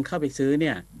คนเข้าไปซื้อเ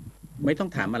นี่ยไม่ต้อง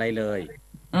ถามอะไรเลย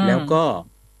แล้วก็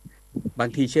บาง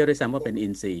ทีเชื่อด้วยซ้ำว่าเป็นอิ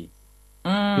นทรีย์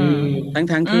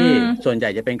ทั้งที่ส่วนใหญ่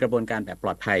จะเป็นกระบวนการแบบปล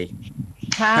อดภัย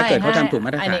ถ้าเกิดเขาทำถูกม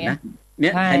าตรฐานนะ เนี่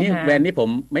ยใช่อันนี้ค่ะแบรนด์นี้ผม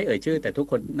ไม่เอ่ยชื่อแต่ทุก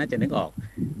คนน่าจะนึกออก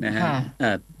นะฮะค่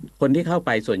ะคนที่เข้าไ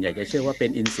ปส่วนใหญ่จะเชื่อว่าเป็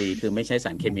นอินทรีย์คือไม่ใช้ส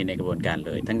ารเคมีในกระบวนการเ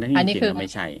ลยทั้งที่จริงๆอันนี้คือแล้วไม่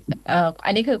ใช่อั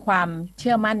นนี้คือความเ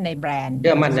ชื่อมั่นในแบรนด์เ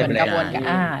ชื่อมั่นในส่วนแบรนด์กระบวนกา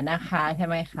รนะคะใช่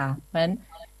ไหมคะเ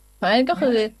พราะฉะนั้นก็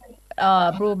คือ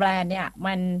บลูแบรนด์เนี่ย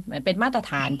มันเหมือนเป็นมาตร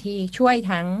ฐานที่ช่วย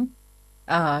ทั้ง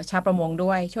ชาวประมง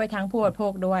ด้วยช่วยทั้งผู้บริโภ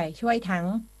คด้วยช่วยทั้ง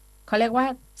เขาเรียกว่า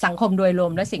สังคมโดยรว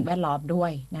มและสิ่งแวดล้อมด้ว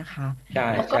ยนะคะใช่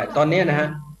แล้วก็ใช่ตอนนี้นะฮะ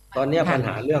ตอนนี้ปัญห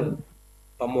าค่ะเรื่อง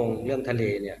ประมงเรื่องทะเล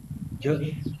เนี่ยเยอะ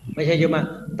ไม่ใช่เยอะมาก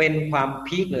เป็นความ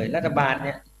พีคเลยรัฐบาลเ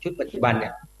นี่ยชุดปัจจุบันเนี่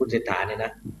ยคุณเศรษฐาเนี่ยน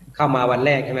ะเข้ามาวันแ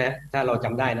รกใช่ไหมถ้าเราจ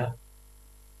ำได้นะ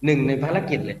หนึ่งในภาร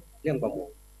กิจเลยเรื่องประมง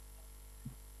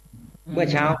เมื่อ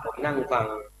เช้าผมนั่งฟัง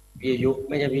วิทยุ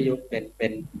ไม่ใช่วิทยุเป็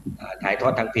นถ่ายทอ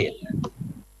ดทางเพจ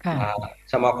ค่ะ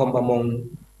สมาคมประมง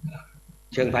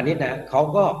เชิงพาณิชย์นะเขา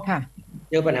ก็ค่ะ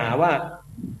เจอปัญหาว่า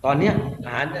ตอนนี้อ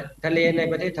าหารทะเลใน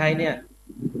ประเทศไทยเนี่ย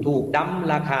ถูกดั้ม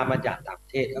ราคามาจากต่างปร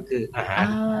ะเทศก็คืออาหา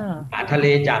รทะเล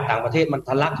จากต่างประเทศมันท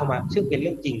ะลักเข้ามาซึ่งเป็นเ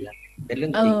รื่องจริงนะเป็นเรื่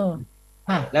องจริง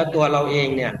แล้วตัวเราเอง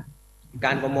เนี่ยก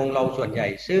ารประมงเราส่วนใหญ่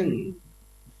ซึ่ง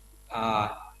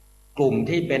กลุ่ม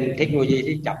ที่เป็นเทคโนโลยี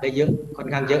ที่จับได้เยอะค่อน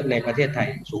ข้างเยอะในประเทศไทย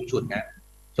สูงสุดนะ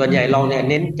ส่วนใหญ่เราเนี่ย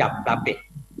เน้นจับปลาเป็ด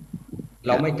เ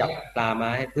ราไม่จับปลามา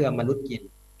ให้เพื่อมนุษย์กิน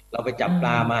เราไปจับปล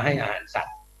ามาให้อาหารสัต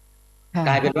ว์ก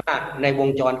ลายเป็นว่าในวง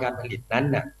จรการผลิตนั้น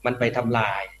น่ะมันไปทำล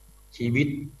ายชีวิต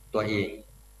ตัวเอง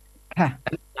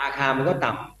ราคามันก็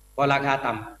ต่ำพอราคา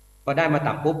ต่ำพอได้มา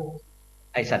ต่ำปุ๊บ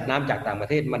ไอสัตว์น้ำจากต่างประ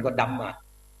เทศมันก็ดั้มมา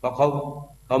เพราะเ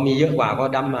ขามีเยอะกว่าเขา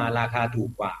ดั้มมาราคาถูก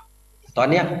กว่าตอน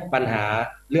นี้ปัญหา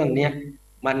เรื่องนี้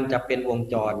มันจะเป็นวง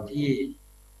จร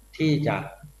ที่จะ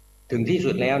ถึงที่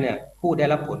สุดแล้วเนี่ยผู้ได้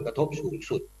รับผลกระทบสูง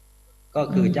สุดก็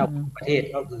คือเจ้าประเทศ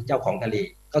ก็คือเจ้าของทะเล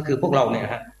ก็คือพวกเราเนี่ย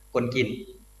ฮะคนกิน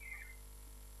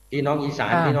พี่น้องอีสา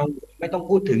นพี่น้องไม่ต้อง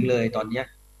พูดถึงเลยตอนเนี้ย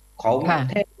เขา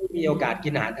แทบไม่มีโอกาสกิ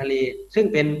นอาหารทะเลซึ่ง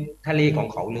เป็นทะเลของ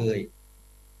เขาเลย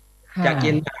อยากกิ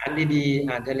นอาหารดีๆอา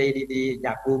หารทะเลดีๆอย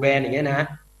ากปูแบนอย่างเงี้ยนะ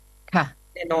ค่ะ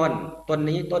แน่นอนต้น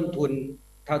นี้ต้นทุน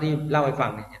เท่าที่เล่าให้ฟั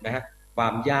งเห็นไหมฮะควา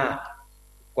มยาก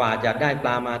กว่าจะได้ปล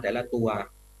ามาแต่ละตัว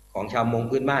ของชาวมง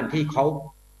พื้นบ้านที่เขา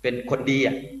เป็นคนดี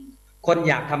อ่ะคน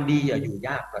อยากทำดีอยู่ย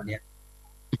ากตอนเนี้ย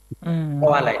เพรา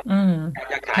ะว่าอะไรอยาก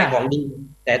จะขายของดี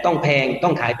แต่ต้องแพงต้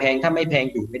องขายแพงถ้าไม่แพง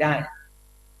อยู่ไม่ได้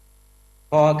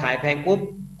พอขายแพงปุ๊บ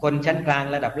คนชั้นกลาง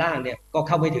ระดับล่างเนี่ยก็เ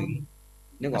ข้าไม่ถึง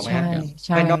นึกออกไหมฮะ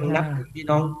ไม่ต้องนับถึงพี่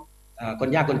น้องคน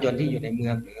ยากคนจนที่อยู่ในเมื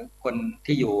องหรือคน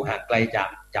ที่อยู่ห่างไกล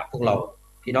จากพวกเรา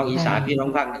พี่น้องอีสานพี่น้อง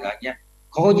ภาคเหนือเนี่ย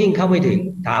เขาก็ยิ่งเข้าไม่ถึง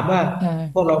ถามว่า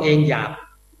พวกเราเองอยาก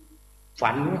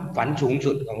ฝันสูง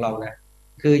สุดของเรานะ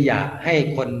คืออยากให้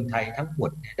คนไทยทั้งหมด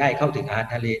ได้เข้าถึงอาหาร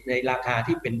ทะเลในราคา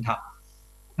ที่เป็นธรรม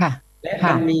และ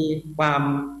มันมีความ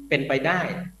เป็นไปได้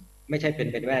ไม่ใช่เป็น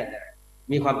ไปได้นะ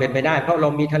มีความเป็นไปได้เพราะเรา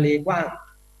มีทะเลกว้าง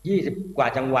20 กว่า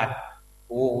จังหวัด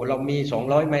เรามี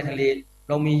200 ไมล์ทะเล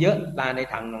เรามีเยอะปลาใน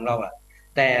ถังของเราอ่ะ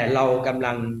แต่เรากำ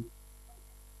ลัง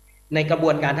ในกระบ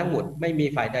วนการทั้งหมดไม่มี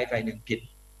ฝ่ายใดฝ่ายหนึ่งผิด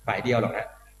ฝ่ายเดียวหรอกนะ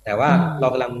แต่ว่าเรา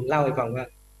กำลังเล่าให้ฟังว่า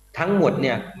ทั้งหมดเ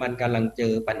นี่ยมันกำลังเจ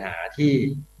อปัญหาที่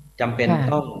จำเป็น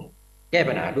ต้องแก้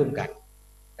ปัญหาร่วมกัน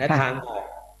และทางออก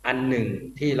อันหนึ่ง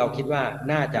ที่เราคิดว่า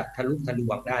น่าจะทะลุทะล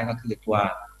วงได้ก็คือตัว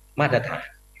มาตรฐาน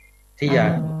ที่จะ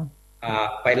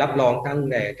ไปรับรองทั้ง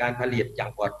ในการผลิตอย่า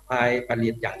งปลอดภัยผลิ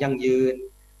ตอย่างยั่งยืน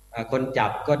คนจั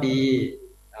บก็ดี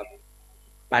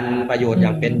ปันประโยชน์อย่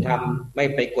างเป็นธรรมไม่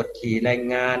ไปกดขี่แรง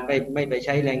งานไม่ไปใ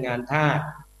ช้แรงงานทาส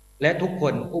และทุกค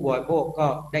นผู้บริโภคก็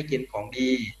ได้กินของดี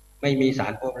ไม่มีสา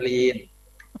รฟอร์มาลีน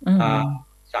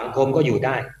สังคมก็อยู่ไ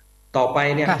ด้ต่อไป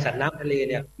เนี่ยสัตว์น้ำทะเล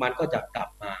เนี่ยมันก็จะกลับ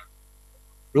มา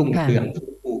รุ่งเรือง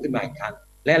ฟูขึ้นมาอีกครั้ง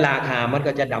และราคามัน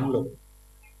ก็จะดำลง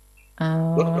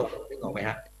ลดลงนึกออกไหมฮ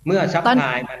ะเมื่อซัพพล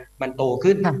ายมันโต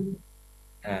ขึ้น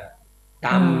ต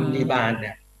ามดีมานด์เ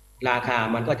นี่ยราคา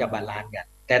มันก็จะบาลานซ์กัน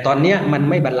แต่ตอนเนี้ยมัน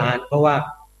ไม่บาลานซ์เพราะว่า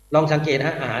ลองสังเกต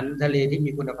อาหารทะเลที่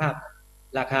มีคุณภาพ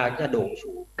ราคาจะโด่ง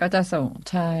สูงก็จะส่ง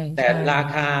ใช่แต่รา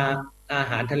คาอา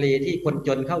หารทะเลที่คนจ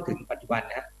นเข้าถึงปัจจุบัน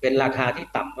นะเป็นราคาที่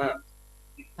ต่ำมาก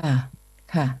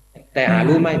ค่ะแต่หา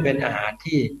รู้ไหมเป็นอาหาร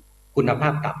ที่คุณภา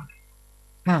พต่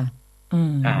ำค่ะ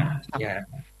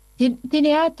ทีเ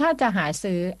นี้ยถ้าจะหา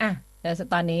ซื้อแต่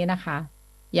ตอนนี้นะคะ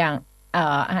อย่าง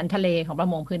อาหารทะเลของประ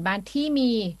มงพื้นบ้านที่มี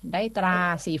ได้ตรา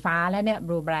สีฟ้าและเนี่ยบ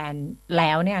ลูแบรนด์แ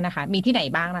ล้วเนี่ยนะคะมีที่ไหน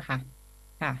บ้างนะคะ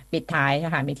ค่ะปิดท้ายน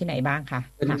ะคะมีที่ไหนบ้างคะ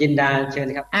คุณจินดาเชิญ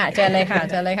ครับเชิญเลยค่ะ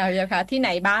เชิญเลยค่ะพี่ค่ะที่ไหน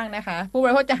บ้างนะคะผู้บ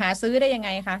ริโภคจะหาซื้อได้ยังไง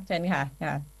คะเชิญค่ะ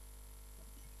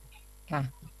ค่ะ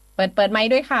เปิดไมค์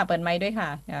ด้วยค่ะเปิดไมค์ด้วยค่ะ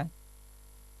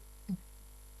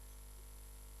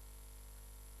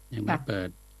ยังไม่เปิด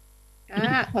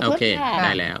ขอโทษค่ะไ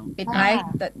ด้แล้วปิดท้าย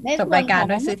จบรายการ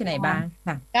ด้วยซื้อที่ไหนบ้าง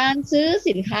ค่ะการซื้อ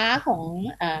สินค้าของ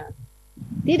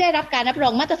ที่ได้รับการรับรอ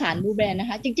งมาตรฐานบลูแบนนะ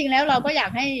คะจริงๆแล้วเราก็อยา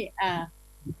กให้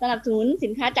สนับสนุนสิ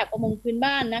นค้าจากประมงพื้น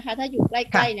บ้านนะคะถ้าอยู่ใ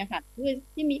กล้ๆนะคะ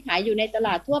ที่มีขายอยู่ในตล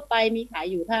าดทั่วไปมีขาย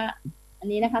อยู่ถ้าอัน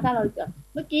นี้นะคะถ้าเรา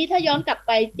เมื่อกี้ถ้าย้อนกลับไ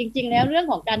ปจริงๆแล้วเรื่อง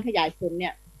ของการขยายผลเนี่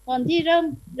ยตอนที่เ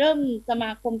ริ่มสม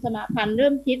าคมสมาพันธ์เริ่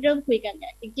มคิดเริ่มคุยกันเนี่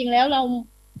ยจริงๆแล้วเรา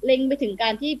เล็งไปถึงกา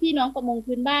รที่พี่น้องประมง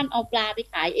พื้นบ้านเอาปลาไป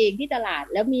ขายเองที่ตลาด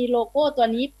แล้วมีโลโก้ตัว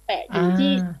นี้แปะอยู่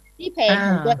ที่แผงข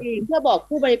องตัวเองเพื่อบอก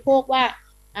ผู้บริโภคว่า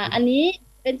อันนี้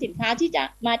เป็นสินค้าที่จะ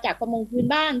มาจากประมงพื้น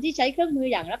บ้านที่ใช้เครื่องมือ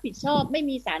อย่างรับผิดชอบไม่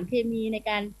มีสารเคมีใน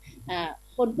การ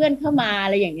ปนเปื้อนเข้ามาอะ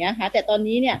ไรอย่างเงี้ยค่ะแต่ตอน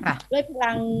นี้เนี่ยด้วยพ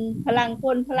ลังค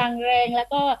นพลังแรงแล้ว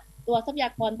ก็ตัวทรัพยา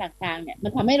กรต่างๆเนี่ยมั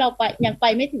นทำให้เรายังไป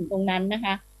ไม่ถึงตรงนั้นนะค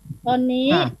ะตอนนี้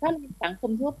ถ้าในสังค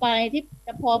มทั่วไปที่จ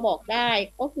ะพอบอกได้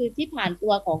ก็คือที่ผ่านตั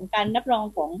วของการรับรอง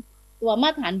ของตัวมา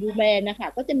ตรฐานบลูแบนนะคะ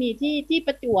ก็จะมีที่ป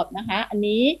ระจวบนะคะอัน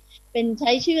นี้เป็นใ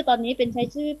ช้ชื่อตอนนี้เป็นใช้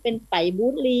ชื่อเป็นไต่บู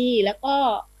ธลีแล้วก็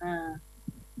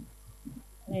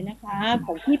อะไรนะคะข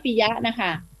องพี่ปิยะนะค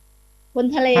ะคน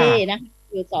ทะเลนะคะ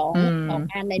อยู่สอง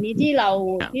งานในนี้ที่เรา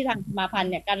ที่ทางสมาพันธ์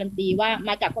เนี่ยการันตีว่าม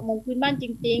าจากประมงพื้นบ้านจ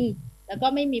ริงๆแล้วก็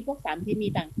ไม่มีพวกสารเคมี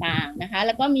ต่างๆนะคะแ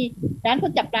ล้วก็มีร้านค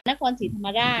นจับปลานครศรีธรรม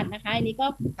ราชนะคะอันนี้ก็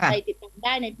ไปติดตามไ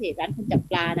ด้ในเพจร้านคนจับ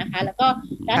ปลานะคะแล้วก็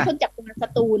ร้านคนจับปลาส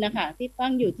ตูลนะคะที่ตั้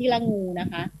งอยู่ที่ละงูนะ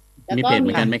คะแล้วก็มีเพจเห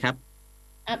มือนกันไหมครับ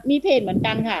มีเพจเหมือน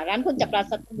กันค่ะร้านคนจับปลา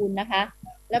สตูลนะคะ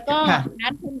แล้วก็ร้า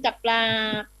นคนจับปลา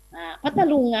พัท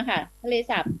ลุงอะค่ะทะเล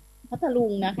สาบพัทลุ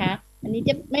งนะคะอันนี้จ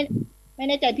ะไม่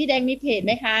แน่ใจพี่แดงมีเพจไห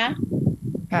มคะ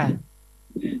ค่ะ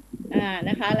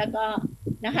นะคะแล้วก็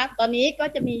นะคะตอนนี้ก็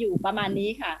จะมีอยู่ประมาณนี้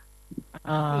ค่ะ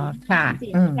ค่ะ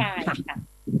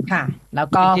ค่ะแล้ว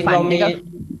ก็จริงๆ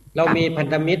เรามีพัน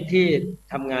ธมิตรที่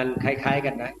ทำงานคล้ายๆกั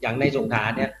นนะอย่างในสงขลา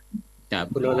เนี่ย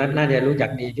คุณโรนัทน่าจะรู้จัก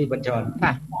ดีพี่บัญชรค่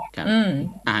ะ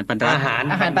อาหารปันรักอาห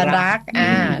ารปันรัก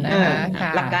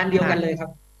หลักการเดียวกันเลยครับ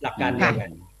หลักการเดียวกั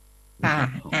น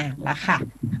แล้วค่ะ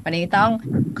วันนี้ต้อง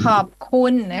ขอบคุ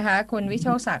ณนะคะคุณวิโช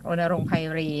คศักดิ์รณรงค์ไพ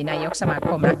รีนายกสมาค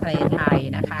มรักทะเลไทย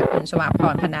นะคะคุณสมาพ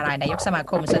ร พรรณนารายณ์นายกสมา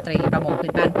คมสตรีประมงพื้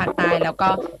นบ้านภาคใต้แล้วก็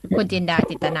คุณจินดา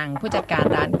จิตตนังผู้จัดการ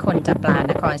ร้านคนจับปลา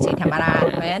นครศรีธรรมราช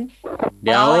เพราะฉะนั้นเ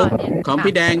ดี๋ยวของ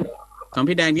พี่แดง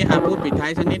นี่พูดปิดท้า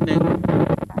ยสักนิดนึง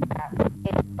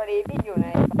พอดีพี่อยู่ใน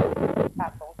ป่า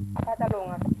สงขลาพัทลุง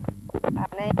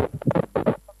ใน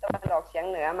ตะวันออกเฉียง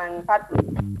เหนือมันพัด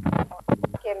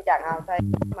เค็มจากอ่าวไทย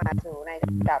มาสู่ใน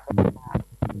จับสงขลา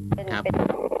เป็น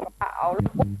เอาลู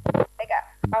กเล็ก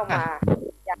เข้ามา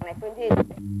อย่างในพื้นที่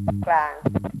กลาง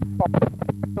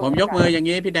ผมยกมืออย่าง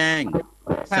นี้พี่แดง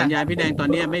สัญญาณพี่แดงตอน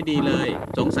นี้ไม่ดีเลย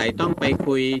สงสัยต้องไป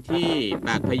คุยที่ป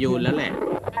ากพยูนแล้วแหละ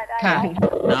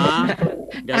เนาะ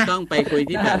เดี๋ยวต้องไปคุย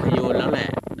ที่ปากพยูนแล้วแหละ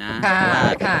นะว่า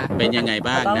เป็นยังไง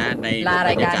บ้างนะใน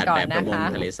บรรยากาศแบบประมง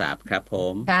ทะเลสาบครับผ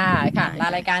มค่ะลา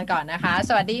รายการก่อนนะคะ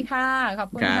สวัสดีค่ะขอบ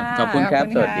คุณค่ะขอบคุณครับ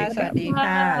สวัสดี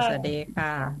ค่ะสวัสดีค่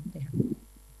ะ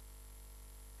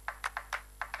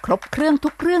ครบเครื่องทุ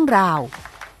กเรื่องราว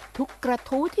ทุกกระ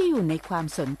ทู้ที่อยู่ในความ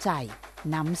สนใจ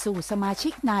นำสู่สมาชิ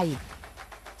กใน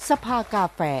สภากา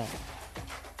แฟ